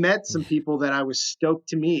 Like, I've met some people that I was stoked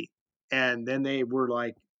to meet, and then they were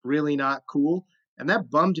like really not cool, and that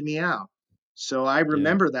bummed me out. So I Yeah.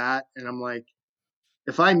 remember that, and I'm like,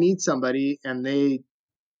 if I meet somebody and they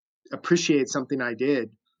appreciate something I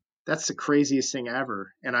did, that's the craziest thing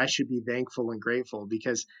ever. And I should be thankful and grateful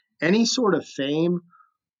because any sort of fame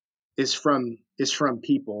is from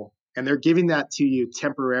people, and they're giving that to you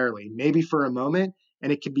temporarily, maybe for a moment,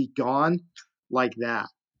 and it could be gone like that.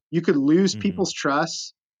 You could lose Hmm. people's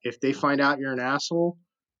trust if they find out you're an asshole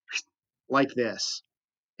like this.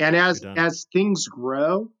 And You're done. as things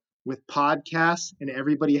grow with podcasts and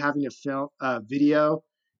everybody having a film video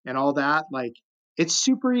and all that, like it's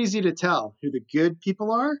super easy to tell who the good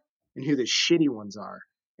people are and who the shitty ones are.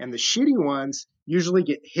 And the shitty ones usually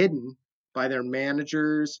get hidden by their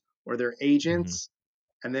managers or their Hmm. agents,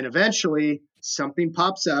 and then eventually something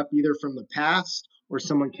pops up either from the past or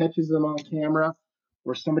someone catches them on camera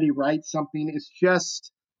or somebody writes something. It's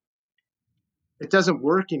just, it doesn't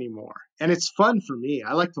work anymore. And it's fun for me.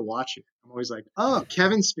 I like to watch it. I'm always like, oh,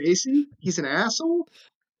 Kevin Spacey, he's an asshole.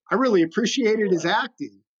 I really appreciated his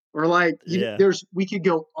acting. Or like, Yeah. we could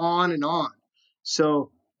go on and on.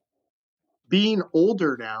 So being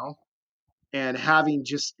older now and having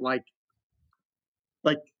just like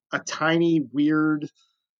a tiny weird,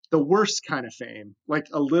 the worst kind of fame, like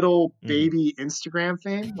a little Hmm. baby Instagram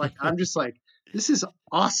fame. Like I'm just like, this is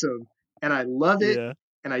awesome and I love it Yeah.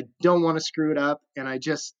 and I don't want to screw it up and I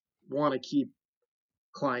just want to keep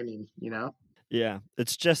climbing, you know? Yeah,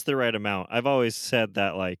 it's just the right amount. I've always said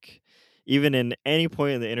that, like, even in any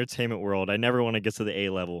point in the entertainment world, I never want to get to the A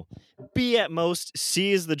level. B at most,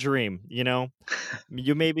 C is the dream, you know?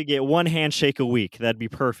 You maybe get one handshake a week. That'd be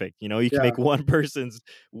perfect. You know, you can Yeah. make one person's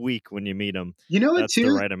week when you meet them. You know what That's the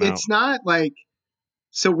too? right amount. It's not like,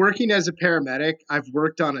 so working as a paramedic, I've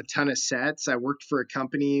worked on a ton of sets. I worked for a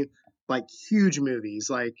company like huge movies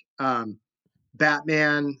like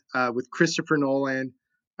Batman with Christopher Nolan.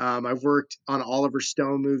 I've worked on Oliver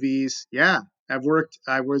Stone movies. Yeah, I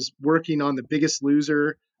was working on The Biggest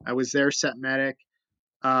Loser. I was their set medic.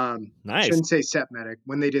 Nice. Shouldn't say set medic.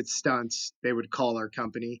 When they did stunts, they would call our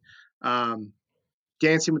company. Um,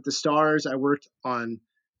 Dancing with the Stars, I worked on,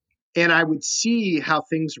 and I would see how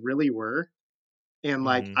things really were. And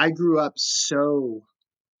like, Hmm. I grew up so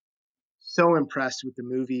impressed with the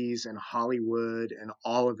movies and Hollywood and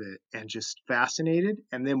all of it and just fascinated.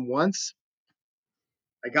 And then once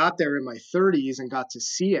I got there in my 30s and got to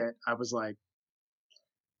see it, I was like,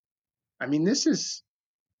 I mean, this is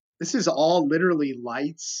all literally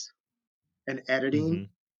lights and editing, Hmm.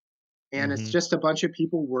 and it's Hmm. just a bunch of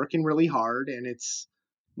people working really hard, and it's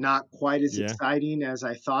not quite as Yeah. exciting as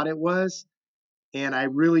I thought it was. And I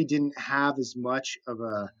really didn't have as much of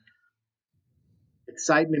a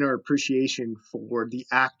excitement or appreciation for the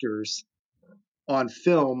actors on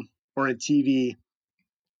film or in TV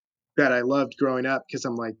that I loved growing up because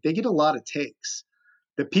I'm like, they get a lot of takes.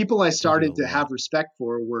 The people I They do a started to have lot. respect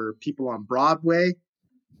for were people on Broadway,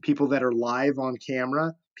 people that are live on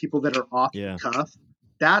camera, people that are off the Yeah. cuff.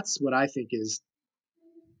 That's what I think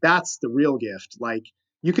that's the real gift. Like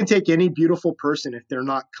you can take any beautiful person if they're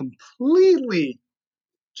not completely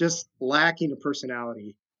just lacking a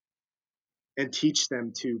personality and teach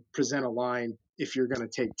them to present a line if you're going to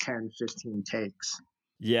take 10, 15 takes.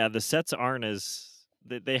 Yeah, the sets aren't as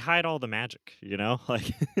they hide all the magic, you know?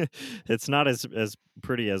 Like it's not as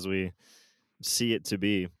pretty as we see it to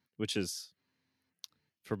be, which is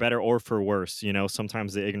for better or for worse. You know,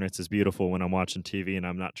 sometimes the ignorance is beautiful when I'm watching TV and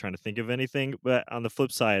I'm not trying to think of anything. But on the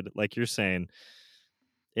flip side, like you're saying,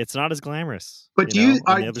 it's not as glamorous, But you know,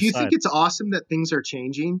 on the other do you think side. it's awesome that things are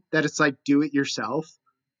changing? That it's like do it yourself?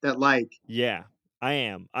 That like Yeah, I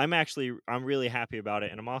am. I'm really happy about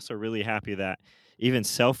it. And I'm also really happy that even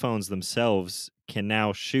cell phones themselves can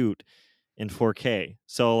now shoot in 4K.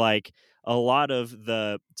 So, like, a lot of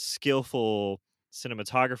the skillful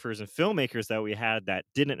cinematographers and filmmakers that we had that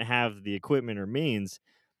didn't have the equipment or means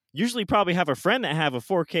usually probably have a friend that have a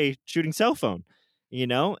 4K shooting cell phone, you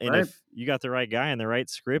know? And right, if you got the right guy and the right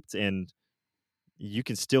script and you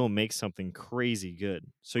can still make something crazy good.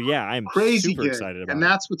 So yeah, I'm crazy super good. excited And about it.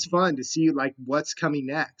 that's what's fun to see like what's coming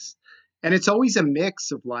next. And it's always a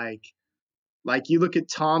mix of like you look at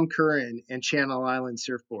Tom Curran and Channel Island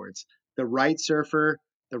surfboards, the right surfer,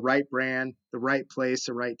 the right brand, the right place,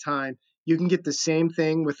 the right time. You can get the same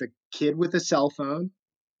thing with a kid with a cell phone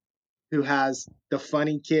who has the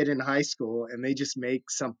funny kid in high school and they just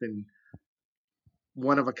make something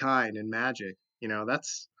one of a kind and magic. You know,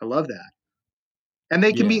 that's I love that. And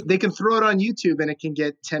Yeah. they can throw it on YouTube and it can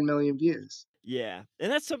get 10 million views. Yeah,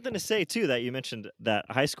 and that's something to say too that you mentioned that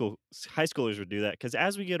high schoolers would do that because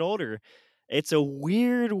as we get older, it's a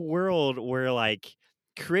weird world where like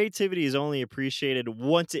creativity is only appreciated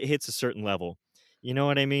once it hits a certain level. You know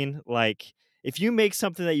what I mean? Like if you make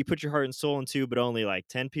something that you put your heart and soul into, but only like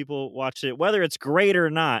 10 people watch it, whether it's great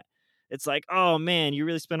or not, it's like, oh man, you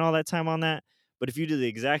really spent all that time on that. But if you do the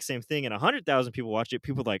exact same thing and 100,000 people watch it,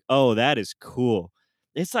 people are like, oh, that is cool.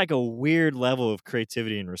 It's like a weird level of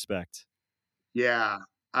creativity and respect. Yeah.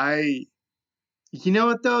 I You know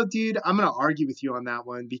what though, dude? I'm gonna argue with you on that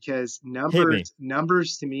one because Hit me.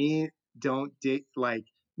 numbers to me don't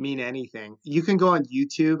mean anything. You can go on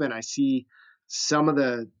YouTube and I see some of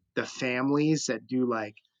the families that do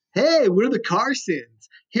like, hey, we're the Carsons.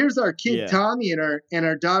 Here's our kid Yeah. Tommy and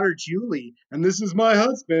our daughter Julie, and this is my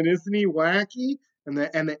husband. Isn't he wacky?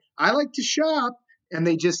 I like to shop, and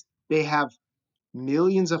they have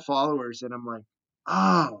millions of followers, and I'm like,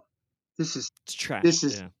 oh, this is It's trash. this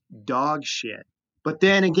is Yeah. dog shit. But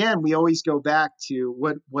then again, we always go back to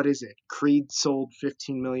what is it? Creed sold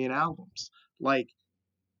 15 million albums. Like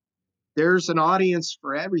there's an audience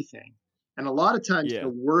for everything. And a lot of times the Yeah.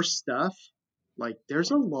 worst stuff, like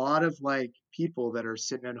there's a lot of like people that are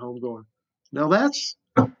sitting at home going, "No, that's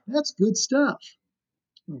good stuff."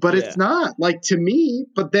 But it's Yeah. not like to me,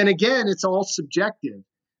 but then again, it's all subjective,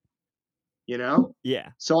 you know?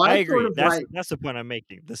 Yeah. So I I sort agree. of That's the point I'm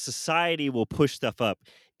making. The society will push stuff up,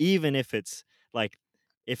 even if it's like,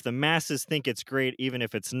 if the masses think it's great, even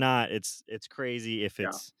if it's not, it's crazy. If yeah.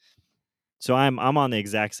 it's So I'm on the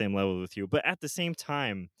exact same level with you. But at the same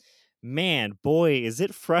time, man, boy, is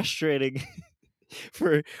it frustrating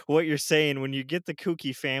for what you're saying when you get the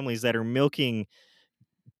kooky families that are milking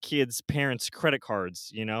kids' parents' credit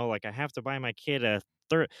cards, like I have to buy my kid a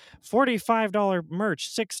 $45 merch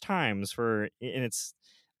 6 times and it's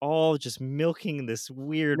all just milking this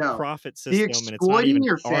weird No. profit The system and it's not exploiting even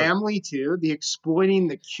your art. family too, the exploiting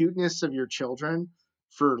the cuteness of your children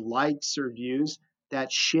for likes or views,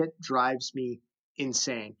 that shit drives me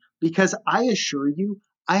insane. Because I assure you,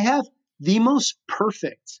 I have the most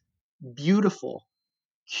perfect, beautiful,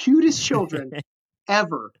 cutest children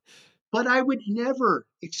ever, but I would never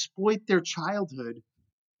exploit their childhood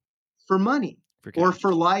for money For or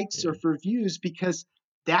for cash. likes or Yeah. for views because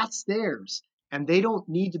that's theirs and they don't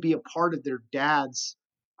need to be a part of their dad's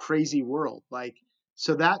crazy world. Like,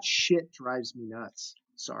 so that shit drives me nuts.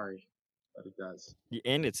 Sorry, but it does.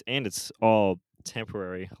 And it's all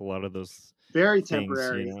temporary, a lot of those Very things,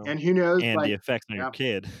 temporary. And who knows? and the Like, effects on your yeah,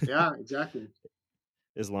 kid yeah, exactly.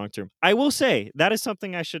 is long term. I will say that is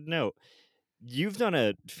something I should note. You've done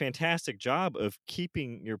a fantastic job of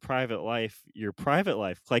keeping your private life.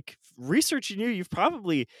 Like researching you've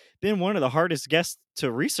probably been one of the hardest guests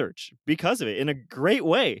to research because of it in a great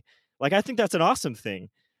way. Like I think that's an awesome thing.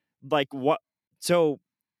 Like so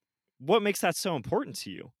what makes that so important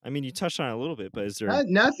to you? I mean, you touched on it a little bit, but is there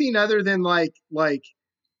Nothing other than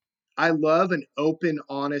I love an open,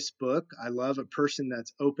 honest book. I love a person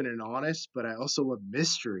that's open and honest, but I also love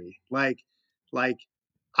mystery. Like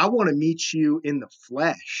I want to meet you in the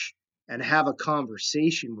flesh and have a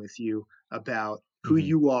conversation with you about who Mhm.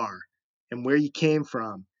 you are and where you came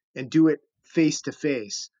from and do it face to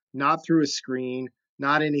face, not through a screen,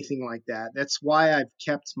 not anything like that. That's why I've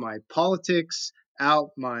kept my politics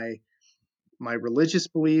out, my religious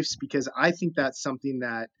beliefs, because I think that's something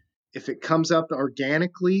that if it comes up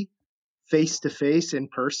organically, face to face in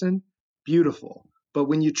person, beautiful. But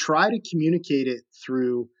when you try to communicate it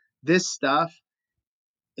through this stuff,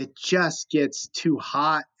 it just gets too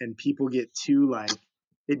hot and people get too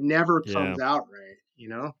it never Yeah. comes out right, you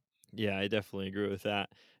know? Yeah, I definitely agree with that.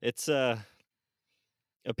 It's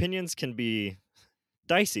opinions can be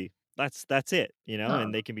dicey. That's it, Yeah.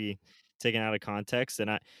 and they can be taken out of context.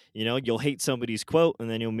 And you'll hate somebody's quote, and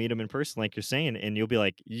then you'll meet them in person, like you're saying, and you'll be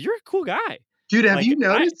like, "You're a cool guy." Dude, Like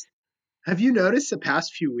I, have you noticed the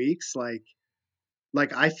past few weeks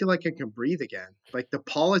I feel like I can breathe again. Like the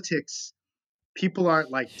politics, people aren't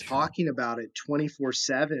talking about it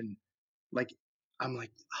 24/7. Like I'm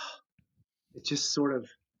like it just sort of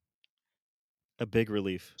a big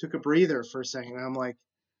relief. took a breather for a second. And I'm like,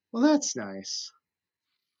 well, that's nice.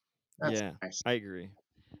 That's Yeah, nice. I agree.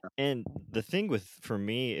 And the thing for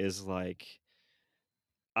me is like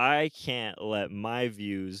I can't let my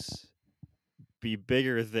views be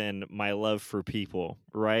bigger than my love for people,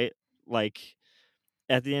 right? Like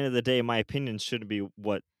at the end of the day, my opinion shouldn't be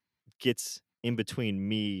what gets in between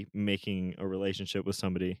me making a relationship with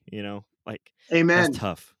somebody, Like that's Amen.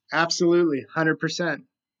 tough. Absolutely. 100%.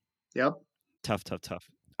 Yep. Tough, tough, tough.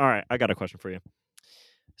 All right, I got a question for you.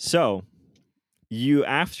 So,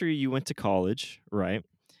 after you went to college, right?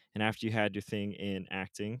 And after you had your thing in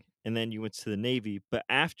acting, and then you went to the Navy, but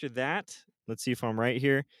after that, let's see if I'm right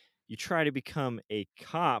here, you try to become a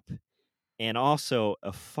cop and also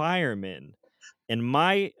a fireman. And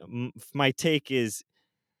my take is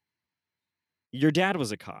your dad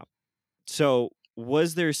was a cop. So,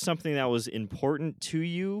 was there something that was important to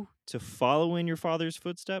you to follow in your father's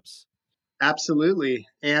footsteps? Absolutely.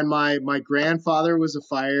 And my grandfather was a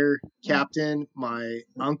fire captain. My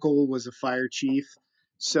uncle was a fire chief.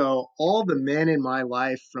 So all the men in my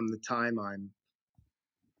life from the time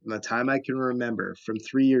I can remember, from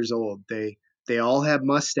 3 years old, they all have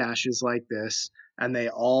mustaches like this, and they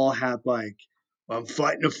all have like, I'm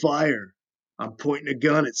fighting a fire, I'm pointing a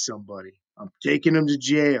gun at somebody, I'm taking them to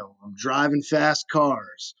jail, I'm driving fast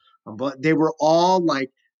cars. But they were all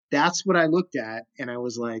like, that's what I looked at, and I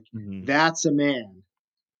was like, Mm-hmm. that's a man.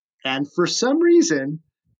 And for some reason,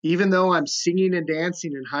 even though I'm singing and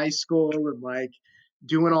dancing in high school and like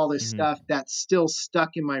doing all this Mm-hmm. stuff, that's still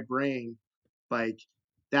stuck in my brain. Like,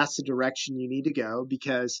 that's the direction you need to go,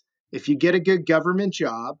 because if you get a good government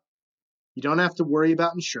job, you don't have to worry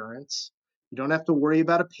about insurance, you don't have to worry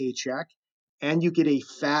about a paycheck, and you get a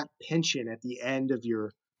fat pension at the end of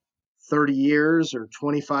your 30 years or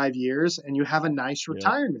 25 years, and you have a nice Yep.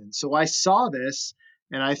 retirement. So I saw this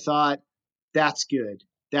and I thought, that's good.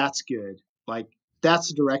 That's good. Like, that's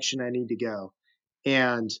the direction I need to go.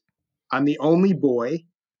 And I'm the only boy.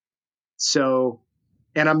 So,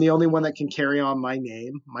 and I'm the only one that can carry on my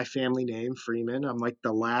name, my family name, Freeman. I'm like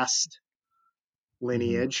the last Mm-hmm.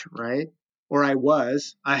 lineage, right? Or I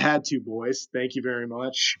was. I had two boys. Thank you very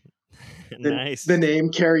much. The Nice. name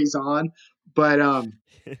carries on. But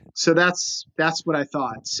so that's what I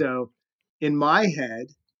thought. So in my head,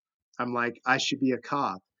 I'm like, I should be a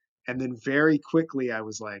cop. And then very quickly I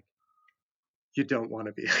was like, you don't want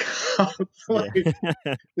to be a cop. Yeah. Like,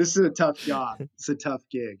 this is a tough job. It's a tough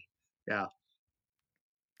gig. Yeah.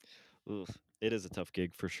 Oof. It is a tough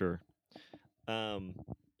gig for sure. Um,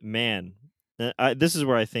 man, this is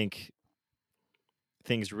where I think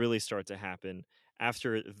things really start to happen.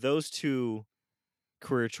 After those two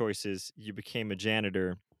career choices, you became a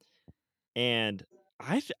janitor, and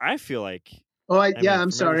I feel like, Oh, I yeah, mean,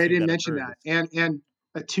 I'm from sorry. I everything didn't that I've mention heard, that. And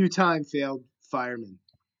a two-time failed fireman.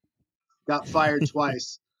 Got fired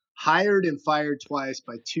twice. Hired and fired twice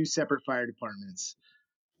by two separate fire departments.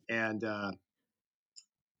 And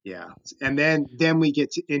yeah. And then we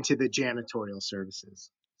get into the janitorial services.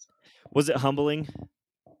 was it humbling?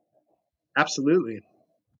 Absolutely.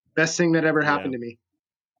 Best thing that ever Yeah, happened to me.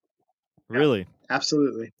 Yeah. really.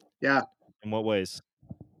 Absolutely. Yeah. In what ways?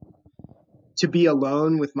 To be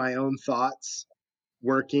alone with my own thoughts,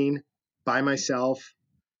 working by myself,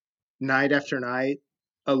 night after night,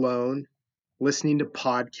 alone, listening to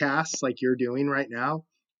podcasts like you're doing right now,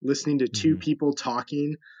 listening to two Mm-hmm. people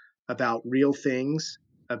talking about real things,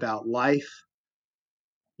 about life,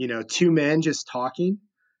 two men just talking.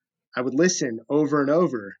 I would listen over and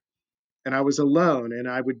over, and I was alone, and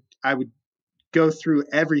I would go through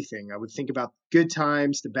everything. I would think about good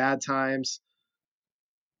times, the bad times.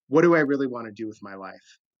 What do I really want to do with my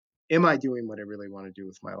life? Am I doing what I really want to do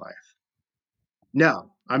with my life?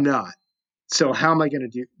 No, I'm not. So how am I going to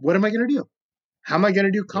do? What am I going to do? How am I going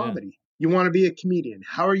to do Yeah. comedy? You want to be a comedian.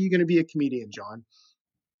 How are you going to be a comedian, John?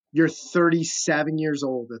 You're 37 years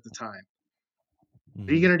old at the time. What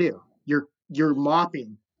are you Mm-hmm. going to do? You're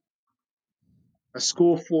mopping a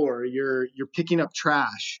school floor. You're picking up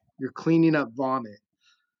trash. You're cleaning up vomit.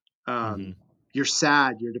 Mm-hmm. Um, you're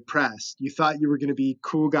sad. You're depressed. You thought you were going to be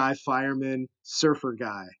cool guy, fireman, surfer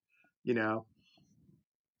guy. You know.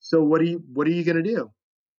 So what are you going to do?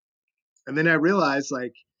 And then I realized,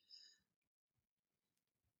 like,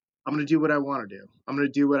 I'm going to do what I want to do. I'm going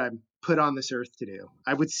to do what I'm put on this earth to do.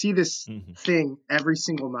 I would see this Mm-hmm. thing every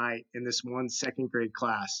single night in this one second grade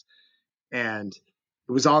class, and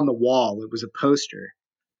it was on the wall. It was a poster,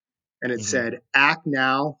 and it Mm-hmm. said, "Act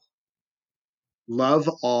now, love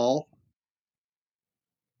all."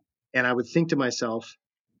 And I would think to myself,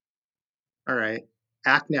 all right,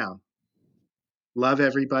 act now, love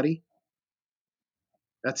everybody.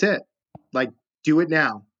 That's it. Like, do it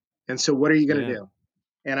now. And so, what are you going to Yeah. do?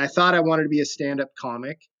 And I thought I wanted to be a stand up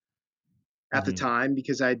comic at the Mm-hmm. time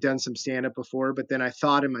because I had done some stand up before. But then I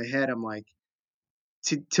thought in my head, I'm like,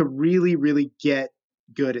 to really, really get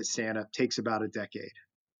good at stand up takes about a decade,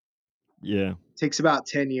 Yeah. takes about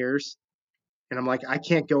 10 years. And I'm like, I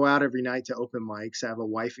can't go out every night to open mics. I have a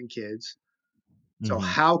wife and kids. So Mm-hmm.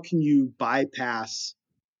 how can you bypass,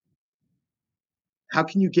 how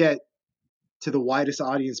can you get to the widest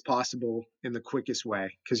audience possible in the quickest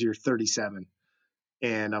way? Because you're 37.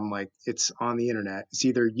 And I'm like, it's on the internet. It's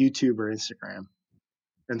either YouTube or Instagram.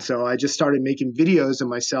 And so I just started making videos of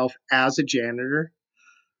myself as a janitor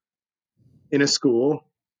in a school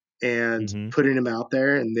and Mm-hmm. putting them out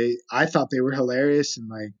there. And I thought they were hilarious. And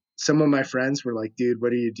like, some of my friends were like, dude,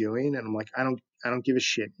 what are you doing? And I'm like, I don't give a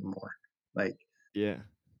shit anymore. Like, Yeah.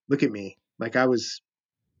 look at me. Like,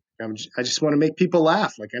 I just want to make people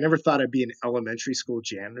laugh. Like, I never thought I'd be an elementary school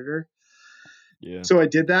janitor. Yeah. So I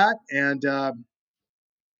did that. And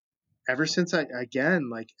ever since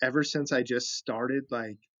ever since I just started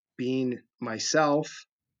like being myself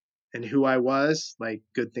and who I was, like,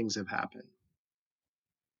 good things have happened.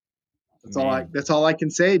 Man. That's all I can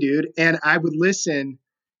say, dude. And I would listen,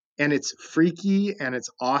 and it's freaky and it's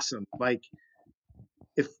awesome. Like,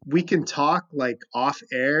 if we can talk like off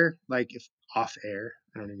air, like if off air,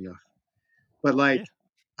 I don't even know. But like, Yeah.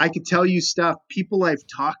 I could tell you stuff, people I've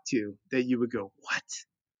talked to, that you would go, what?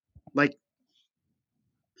 Like,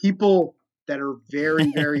 people that are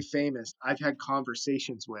very, very famous, I've had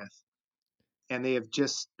conversations with, and they have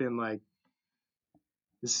just been like,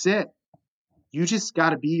 this is it. You just got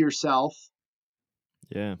to be yourself.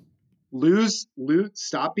 Yeah.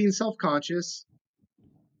 Stop being self-conscious.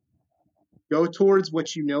 Go towards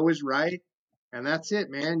what you know is right. And that's it,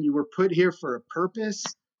 man. You were put here for a purpose,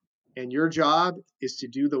 and your job is to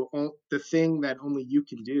do the thing that only you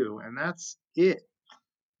can do. And that's it.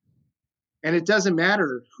 And it doesn't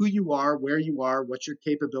matter who you are, where you are, what your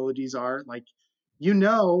capabilities are. Like, you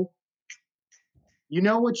know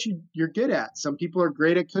what you're good at. Some people are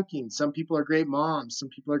great at cooking. Some people are great moms. Some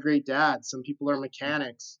people are great dads. Some people are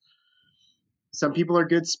mechanics. Some people are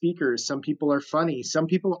good speakers. Some people are funny. Some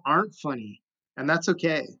people aren't funny. And that's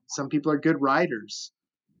okay. Some people are good writers.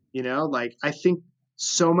 Like, I think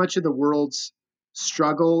so much of the world's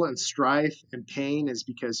struggle and strife and pain is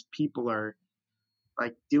because people are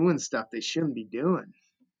like doing stuff they shouldn't be doing.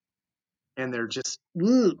 And they're just,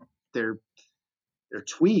 they're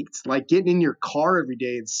tweaked. Like getting in your car every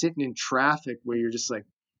day and sitting in traffic where you're just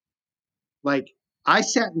like I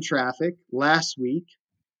sat in traffic last week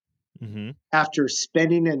after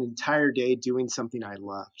spending an entire day doing something I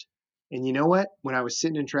loved. And you know what? When I was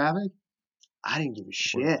sitting in traffic, I didn't give a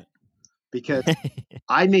shit because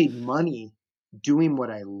I made money doing what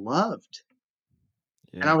I loved.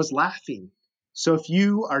 Yeah. And I was laughing. So if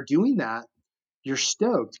you are doing that, you're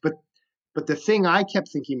stoked. But the thing I kept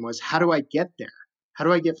thinking was, how do I get there? How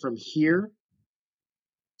do I get from here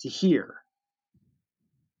to here?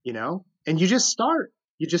 And you just start.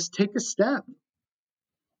 You just take a step.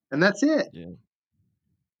 And that's it. Yeah.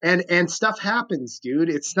 And stuff happens, dude.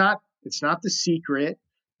 It's not the secret.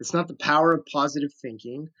 It's not the power of positive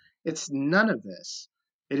thinking. It's none of this.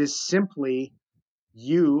 It is simply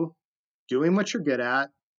you doing what you're good at,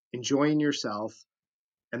 enjoying yourself,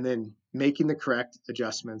 and then making the correct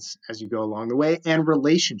adjustments as you go along the way. And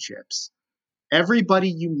relationships. Everybody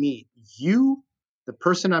you meet, the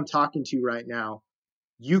person I'm talking to right now,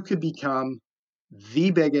 you could become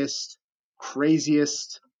the biggest,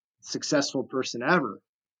 craziest, successful person ever.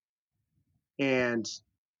 And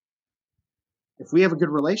if we have a good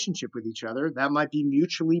relationship with each other, that might be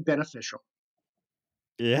mutually beneficial.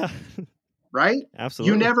 Yeah. Right?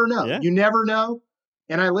 Absolutely. You never know. Yeah. You never know.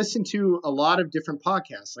 And I listen to a lot of different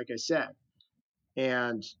podcasts, like I said,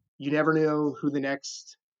 and you never know who the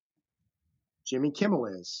next Jimmy Kimmel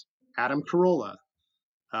is, Adam Carolla.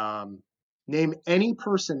 Name any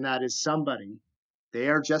person that is somebody. They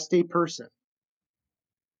are just a person.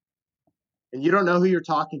 And you don't know who you're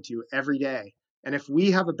talking to every day. And if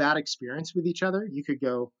we have a bad experience with each other, you could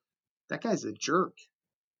go, that guy's a jerk.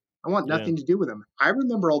 I want nothing to do with him. I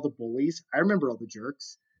remember all the bullies. I remember all the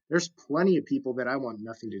jerks. There's plenty of people that I want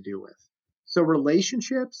nothing to do with. So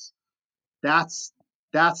relationships, that's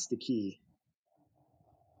the key.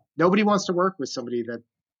 Nobody wants to work with somebody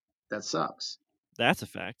that sucks. That's a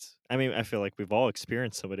fact. I mean, I feel like we've all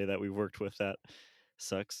experienced somebody that we've worked with that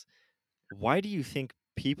sucks. Why do you think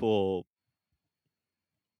people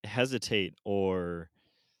hesitate or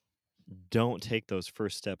don't take those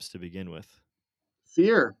first steps to begin with?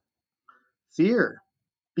 Fear.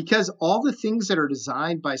 Because all the things that are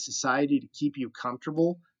designed by society to keep you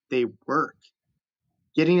comfortable, they work.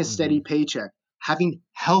 Getting a steady paycheck, having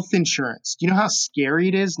health insurance. Do you know how scary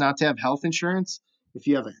it is not to have health insurance? If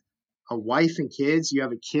you have a wife and kids, you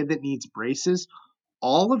have a kid that needs braces.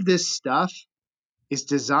 All of this stuff is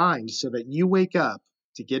designed so that you wake up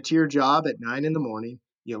to get to your job at 9 a.m,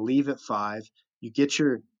 you leave at 5, you get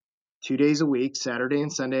your 2 days a week, Saturday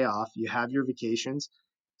and Sunday off, you have your vacations.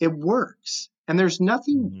 It works. And there's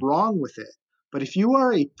nothing wrong with it. But if you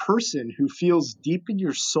are a person who feels deep in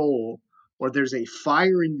your soul, or there's a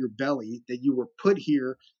fire in your belly that you were put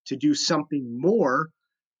here to do something more,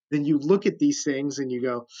 then you look at these things and you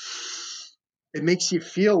go, it makes you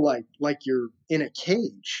feel like you're in a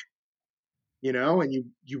cage, and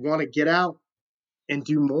you want to get out and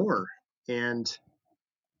do more. And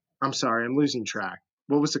I'm sorry, I'm losing track.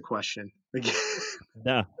 What was the question?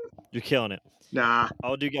 Nah, you're killing it. Nah.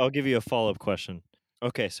 I'll give you a follow-up question.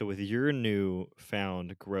 Okay, so with your new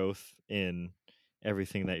found growth in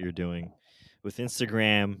everything that you're doing, with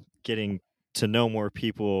Instagram, getting to know more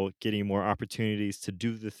people, getting more opportunities to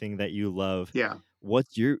do the thing that you love, Yeah.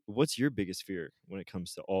 what's your biggest fear when it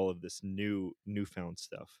comes to all of this newfound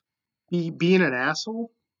stuff? Being an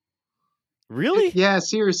asshole. Really? Yeah,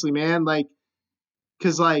 seriously, man. Like,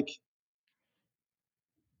 cause like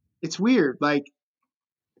it's weird. Like,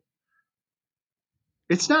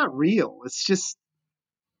 it's not real. It's just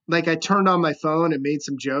like I turned on my phone and made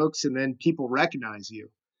some jokes, and then people recognize you,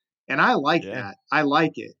 and I like Yeah. that. I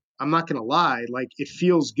like it. I'm not gonna lie. Like, it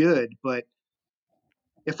feels good. But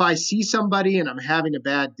if I see somebody and I'm having a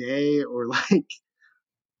bad day, or like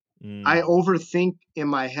I Mm, overthink in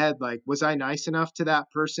my head, like, was I nice enough to that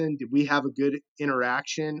person? Did we have a good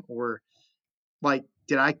interaction? Or like,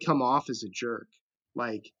 did I come off as a jerk?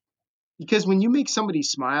 Like, because when you make somebody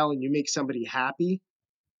smile and you make somebody happy,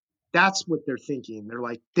 that's what they're thinking. They're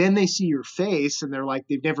like, then they see your face and they're like,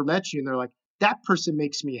 they've never met you. And they're like, that person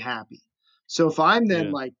makes me happy. So if I'm then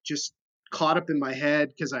yeah. like just caught up in my head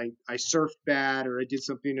because I surfed bad or I did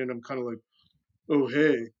something and I'm kind of like, oh,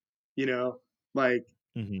 hey, you know, like,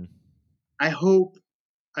 Hmm. I hope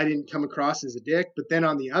I didn't come across as a dick. But then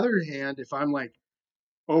on the other hand, if I'm like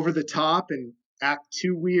over the top and act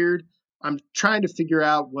too weird, I'm trying to figure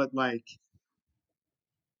out what like,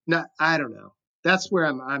 not, I don't know. That's where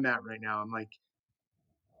I'm at right now. I'm like,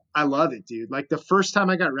 I love it, dude. Like the first time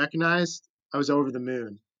I got recognized, I was over the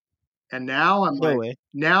moon. And No way.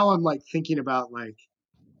 now I'm like thinking about like,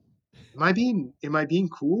 am I being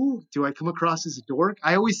cool? Do I come across as a dork?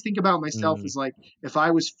 I always think about myself Mm, as like, if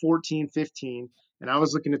I was 14, 15 and I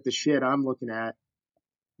was looking at the shit I'm looking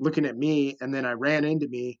at me, and then I ran into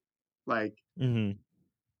me, like, hmm.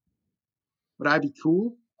 would I be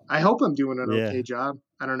cool? I hope I'm doing an Yeah. okay job.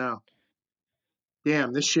 I don't know.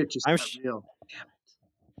 Damn, this shit just I'm got sh- real.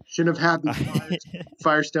 Shouldn't have had these I,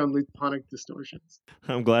 Firestone lutonic distortions.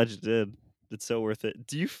 I'm glad you did. It's so worth it.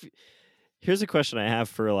 Here's a question I have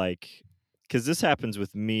for like, because this happens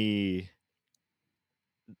with me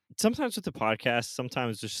sometimes with the podcast,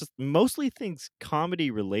 sometimes it's just mostly things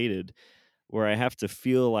comedy related where I have to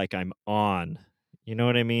feel like I'm on. You know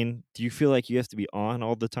what I mean? Do you feel like you have to be on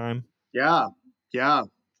all the time? Yeah, yeah,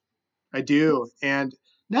 I do. And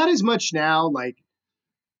not as much now, like,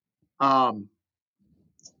 um,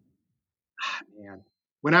 man,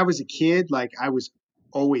 when I was a kid, like I was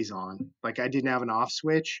always on. Like I didn't have an off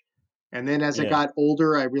switch. And then as I Yeah. got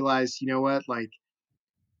older, I realized, you know what, like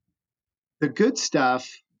the good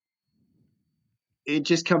stuff, it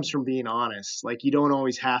just comes from being honest. Like you don't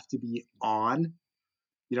always have to be on.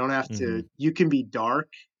 You don't have Hmm. to, you can be dark,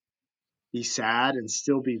 be sad, and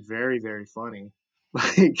still be very, very funny.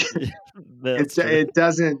 Like Yeah, that's true.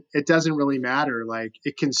 it doesn't really matter. Like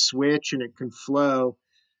it can switch and it can flow.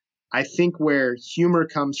 I think where humor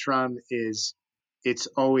comes from is it's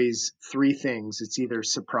always three things. It's either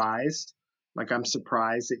surprised, like I'm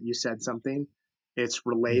surprised that you said something. It's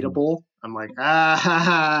Hmm. relatable. I'm like,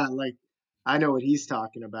 ah, like I know what he's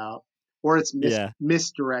talking about. Or it's Yeah.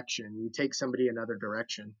 misdirection. You take somebody another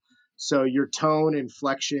direction. So your tone,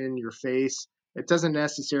 inflection, your face, it doesn't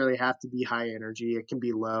necessarily have to be high energy. It can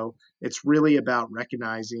be low. It's really about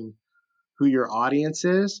recognizing who your audience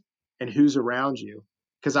is and who's around you.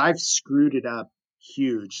 Because I've screwed it up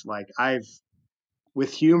huge. Like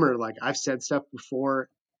with humor, like I've said stuff before,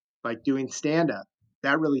 like doing stand up.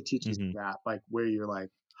 That really teaches Hmm. you that, like where you're like,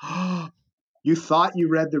 oh, you thought you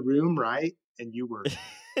read the room, right? And you were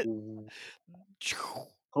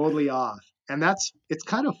totally off. And it's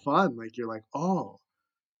kind of fun. Like you're like, oh,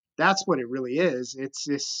 that's what it really is. It's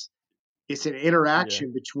an Yeah.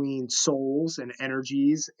 interaction between souls and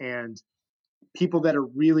energies and people that are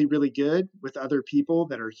really, really good with other people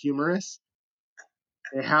that are humorous.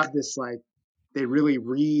 They have this like they really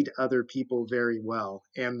read other people very well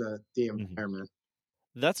and the Hmm. environment.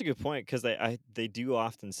 That's a good point because they do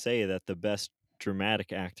often say that the best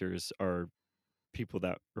dramatic actors are people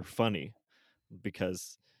that are funny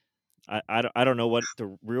because I don't know what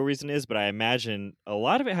the real reason is, but I imagine a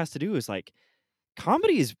lot of it has to do is like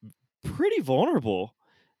comedy is pretty vulnerable.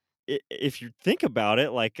 If you think about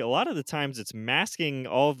it, like a lot of the times it's masking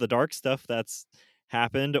all of the dark stuff that's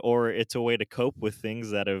happened, or it's a way to cope with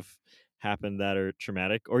things that have happened that are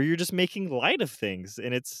traumatic, or you're just making light of things,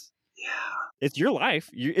 and Yeah, it's your life.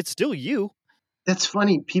 It's still you. that's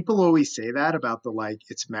funny. People always say that about the like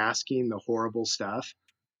it's masking the horrible stuff,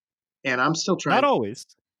 and I'm still Not trying. always.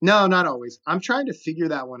 No, not always. I'm trying to figure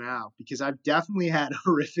that one out because I've definitely had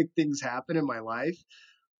horrific things happen in my life.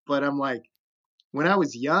 But I'm like, when I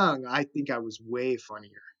was young, I think I was way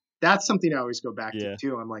funnier. That's something I always go back to Yeah.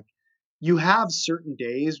 too. I'm like, you have certain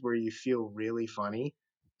days where you feel really funny,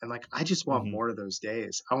 and, like, I just want Hmm. more of those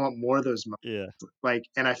days. I want more of those moments, Yeah. like,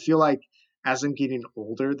 and I feel like as I'm getting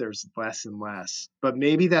older, there's less and less, but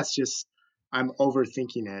maybe that's just I'm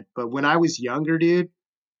overthinking it, but when I was younger, dude,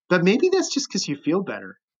 but maybe that's just because you feel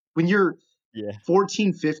better. When you're Yeah.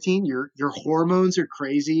 14, 15, your hormones are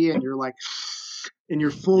crazy and you're like and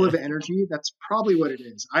you're full Yeah. of energy. That's probably what it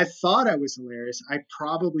is. I thought I was hilarious. I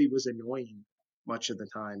probably was annoying much of the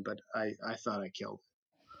time, but I thought I killed.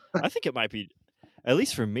 I think it might be, at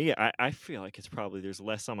least for me, I feel like it's probably there's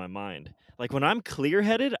less on my mind. Like when I'm clear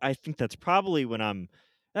headed, I think that's probably when I'm,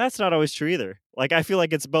 that's not always true either. Like I feel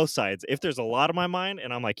like it's both sides. If there's a lot on my mind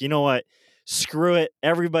and I'm like, you know what? Screw it.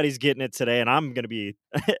 Everybody's getting it today and I'm going to be,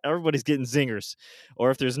 everybody's getting zingers. Or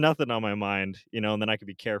if there's nothing on my mind, and then I could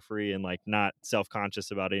be carefree and like not self conscious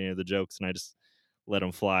about any of the jokes and I just let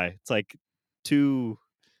them fly. It's like two,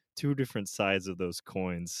 two different sides of those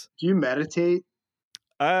coins. Do you meditate?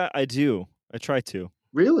 I do. I try to.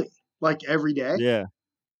 Really? Like every day? Yeah.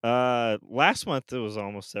 Last month it was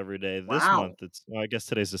almost every day. This Wow. month it's, well, I guess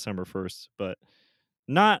today's December 1st, but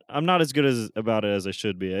I'm not as good as about it as I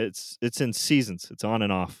should be. It's in seasons. It's on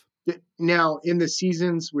and off. Now, in the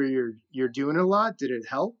seasons where you're doing it a lot, did it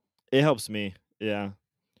help? It helps me. Yeah.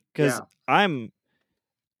 Cuz Yeah.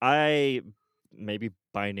 I maybe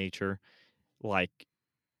by nature like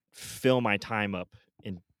fill my time up,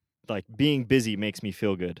 and like being busy makes me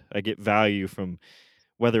feel good. I get value from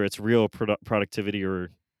whether it's real productivity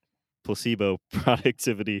or placebo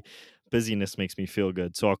productivity. Busyness makes me feel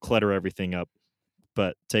good. So I'll clutter everything up,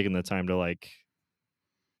 but taking the time to like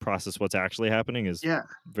process what's actually happening is Yeah.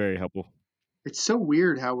 very helpful. It's so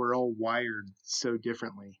weird how we're all wired so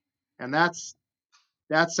differently. And that's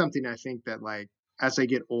something I think that, like, as I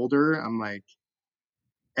get older, I'm like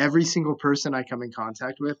every single person I come in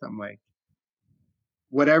contact with, I'm like,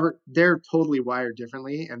 whatever, they're totally wired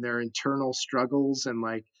differently and their internal struggles and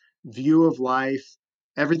like view of life,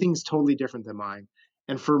 everything's totally different than mine.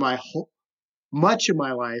 And for my whole much of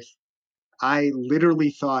my life, I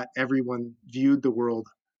literally thought everyone viewed the world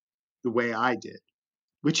the way I did,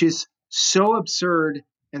 which is so absurd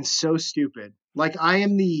and so stupid. Like I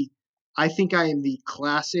think I am the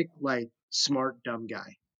classic like smart dumb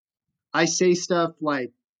guy. I say stuff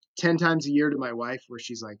like 10 times a year to my wife where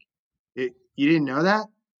she's like, you didn't know that?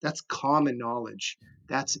 That's common knowledge.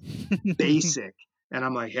 That's basic. And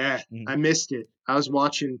I'm like, yeah, Mhm. I missed it. I was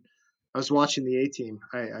watching the A Team.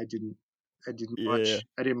 Yeah, I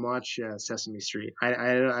didn't watch Sesame Street.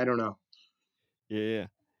 I don't know. yeah, yeah.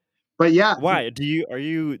 But yeah, Why do you are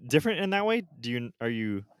you different in that way? Are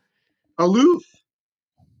you aloof.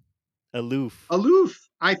 aloof? Aloof.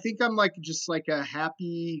 I think I'm like just like a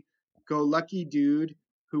happy go lucky dude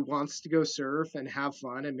who wants to go surf and have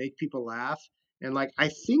fun and make people laugh. And like I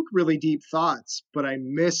think really deep thoughts, but I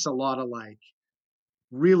miss a lot of like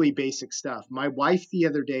really basic stuff. My wife the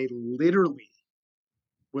other day literally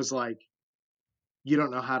was like, "You don't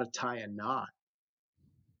know how to tie a knot."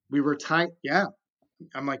 We were tying, yeah.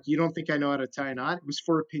 I'm like, "You don't think I know how to tie a knot?" It was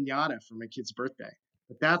for a pinata for my kid's birthday.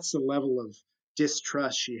 But that's the level of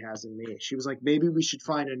distrust she has in me. She was like, "Maybe we should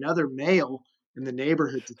find another male in the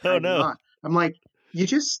neighborhood to Oh tie the no, knot." I'm like, "You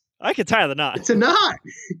just, I could tie the knot. it's a knot."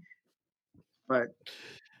 But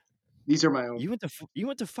these are my own. You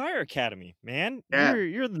went to fire academy, man. Yeah.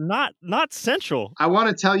 You're not central. I want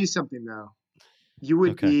to tell you something though. You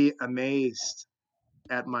would Okay. be amazed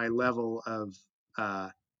at my level of uh,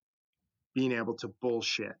 being able to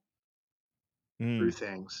bullshit through Mm,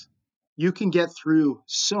 things. You can get through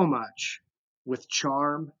so much with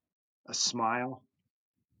charm, a smile,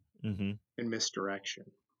 mhm. and misdirection.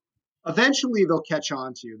 Eventually, they'll catch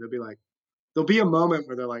on to you. They'll be like, there'll be a moment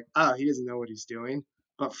where they're like, oh, he doesn't know what he's doing.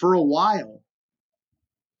 But for a while,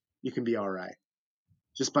 you can be all right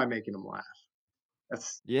just by making them laugh.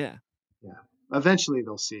 That's, Yeah. yeah. Eventually,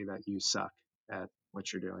 they'll see that you suck at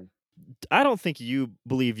what you're doing. I don't think you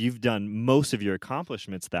believe you've done most of your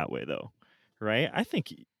accomplishments that way though, right? I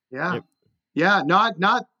think Yeah. it, Yeah. Not,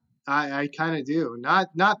 I kind of do. Not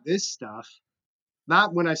this stuff.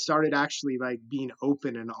 Not when I started actually like being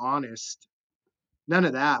open and honest. None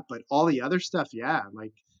of that, but all the other stuff, yeah.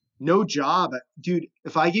 Like no job, dude.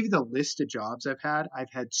 If I give you the list of jobs I've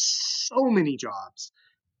had so many jobs,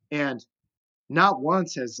 and not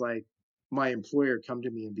once has like my employer come to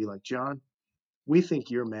me and be like, "John, we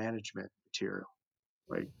think you're management material."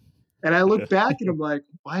 Like, and I look back and I'm like,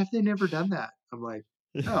 "Why have they never done that?" I'm like,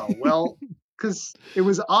 "Oh, well, because it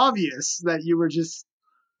was obvious that you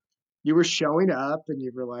were showing up and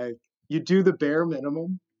you were like, you do the bare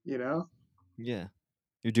minimum, yeah.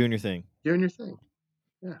 You're doing your thing. doing your thing."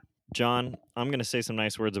 Yeah. John, I'm going to say some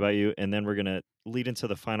nice words about you, and then we're going to lead into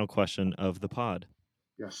the final question of the pod.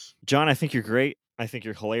 Yes. John, I think you're great. I think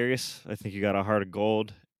you're hilarious. I think you got a heart of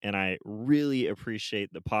gold, and I really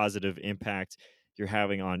appreciate the positive impact you're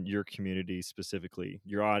having on your community, specifically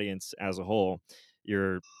your audience as a whole.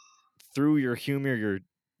 Through your humor, you're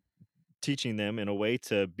teaching them in a way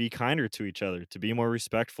to be kinder to each other, to be more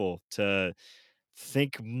respectful, to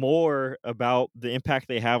think more about the impact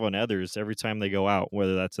they have on others every time they go out,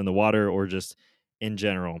 whether that's in the water or just in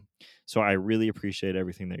general. So I really appreciate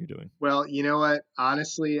everything that you're doing. Well, you know what?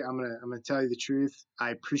 Honestly, I'm gonna tell you the truth.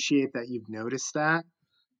 I appreciate that you've noticed that.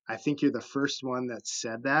 I think you're the first one that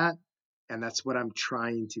said that, and that's what I'm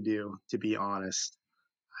trying to do, to be honest.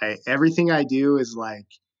 Everything I do is like,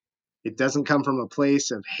 it doesn't come from a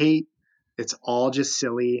place of hate. It's all just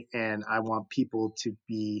silly, and I want people to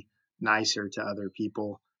be nicer to other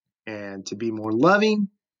people and to be more loving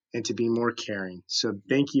and to be more caring. So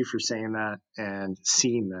thank you for saying that and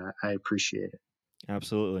seeing that. I appreciate it.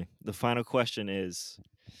 Absolutely. The final question is,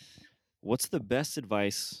 what's the best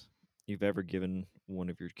advice you've ever given one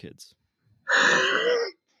of your kids?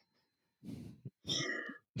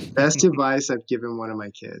 Best advice I've given one of my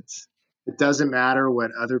kids. It doesn't matter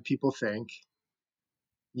what other people think.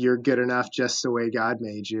 You're good enough just the way God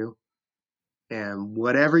made you. And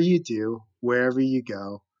whatever you do, wherever you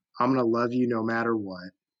go, I'm going to love you no matter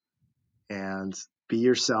what. And be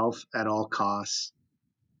yourself at all costs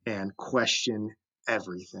and question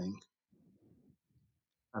everything.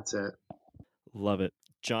 That's it. Love it.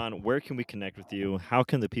 John, where can we connect with you? How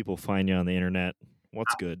can the people find you on the internet?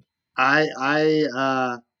 What's good? I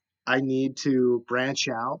need to branch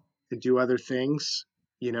out and do other things,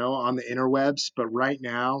 on the interwebs. But right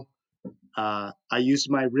now, I used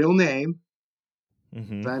my real name.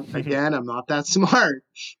 Mm-hmm. I'm not that smart.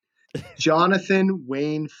 Jonathan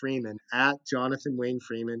Wayne Freeman, at Jonathan Wayne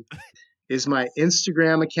Freeman, is my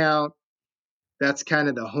Instagram account. That's kind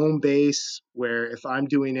of the home base where if I'm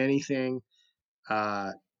doing anything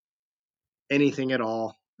at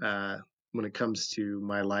all, when it comes to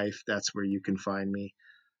my life, that's where you can find me.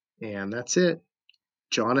 And that's it.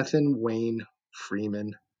 Jonathan Wayne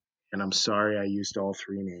Freeman. And I'm sorry I used all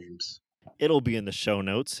three names. It'll be in the show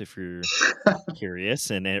notes if you're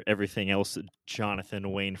curious, and everything else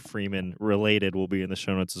Jonathan Wayne Freeman related will be in the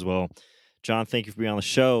show notes as well. John, thank you for being on the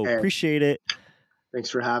show. Hey, Appreciate it.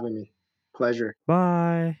 thanks for having me. Pleasure.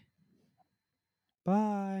 Bye.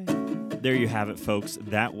 Bye. There you have it, folks.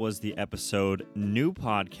 That was the episode. New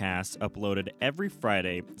podcast uploaded every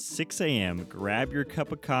Friday, 6 a.m. Grab your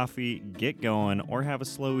cup of coffee, get going, or have a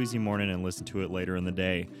slow, easy morning and listen to it later in the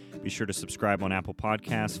day. Be sure to subscribe on Apple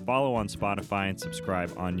Podcasts, follow on Spotify, and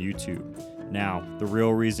subscribe on YouTube. Now, the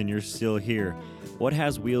real reason you're still here. What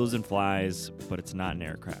has wheels and flies, but it's not an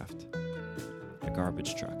aircraft? A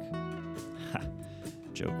garbage truck.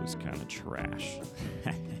 Joke was kind of trash.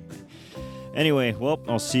 Anyway, well,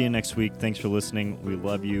 I'll see you next week. Thanks for listening. We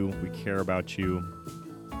love you. We care about you.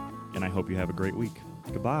 And I hope you have a great week.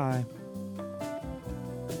 Goodbye.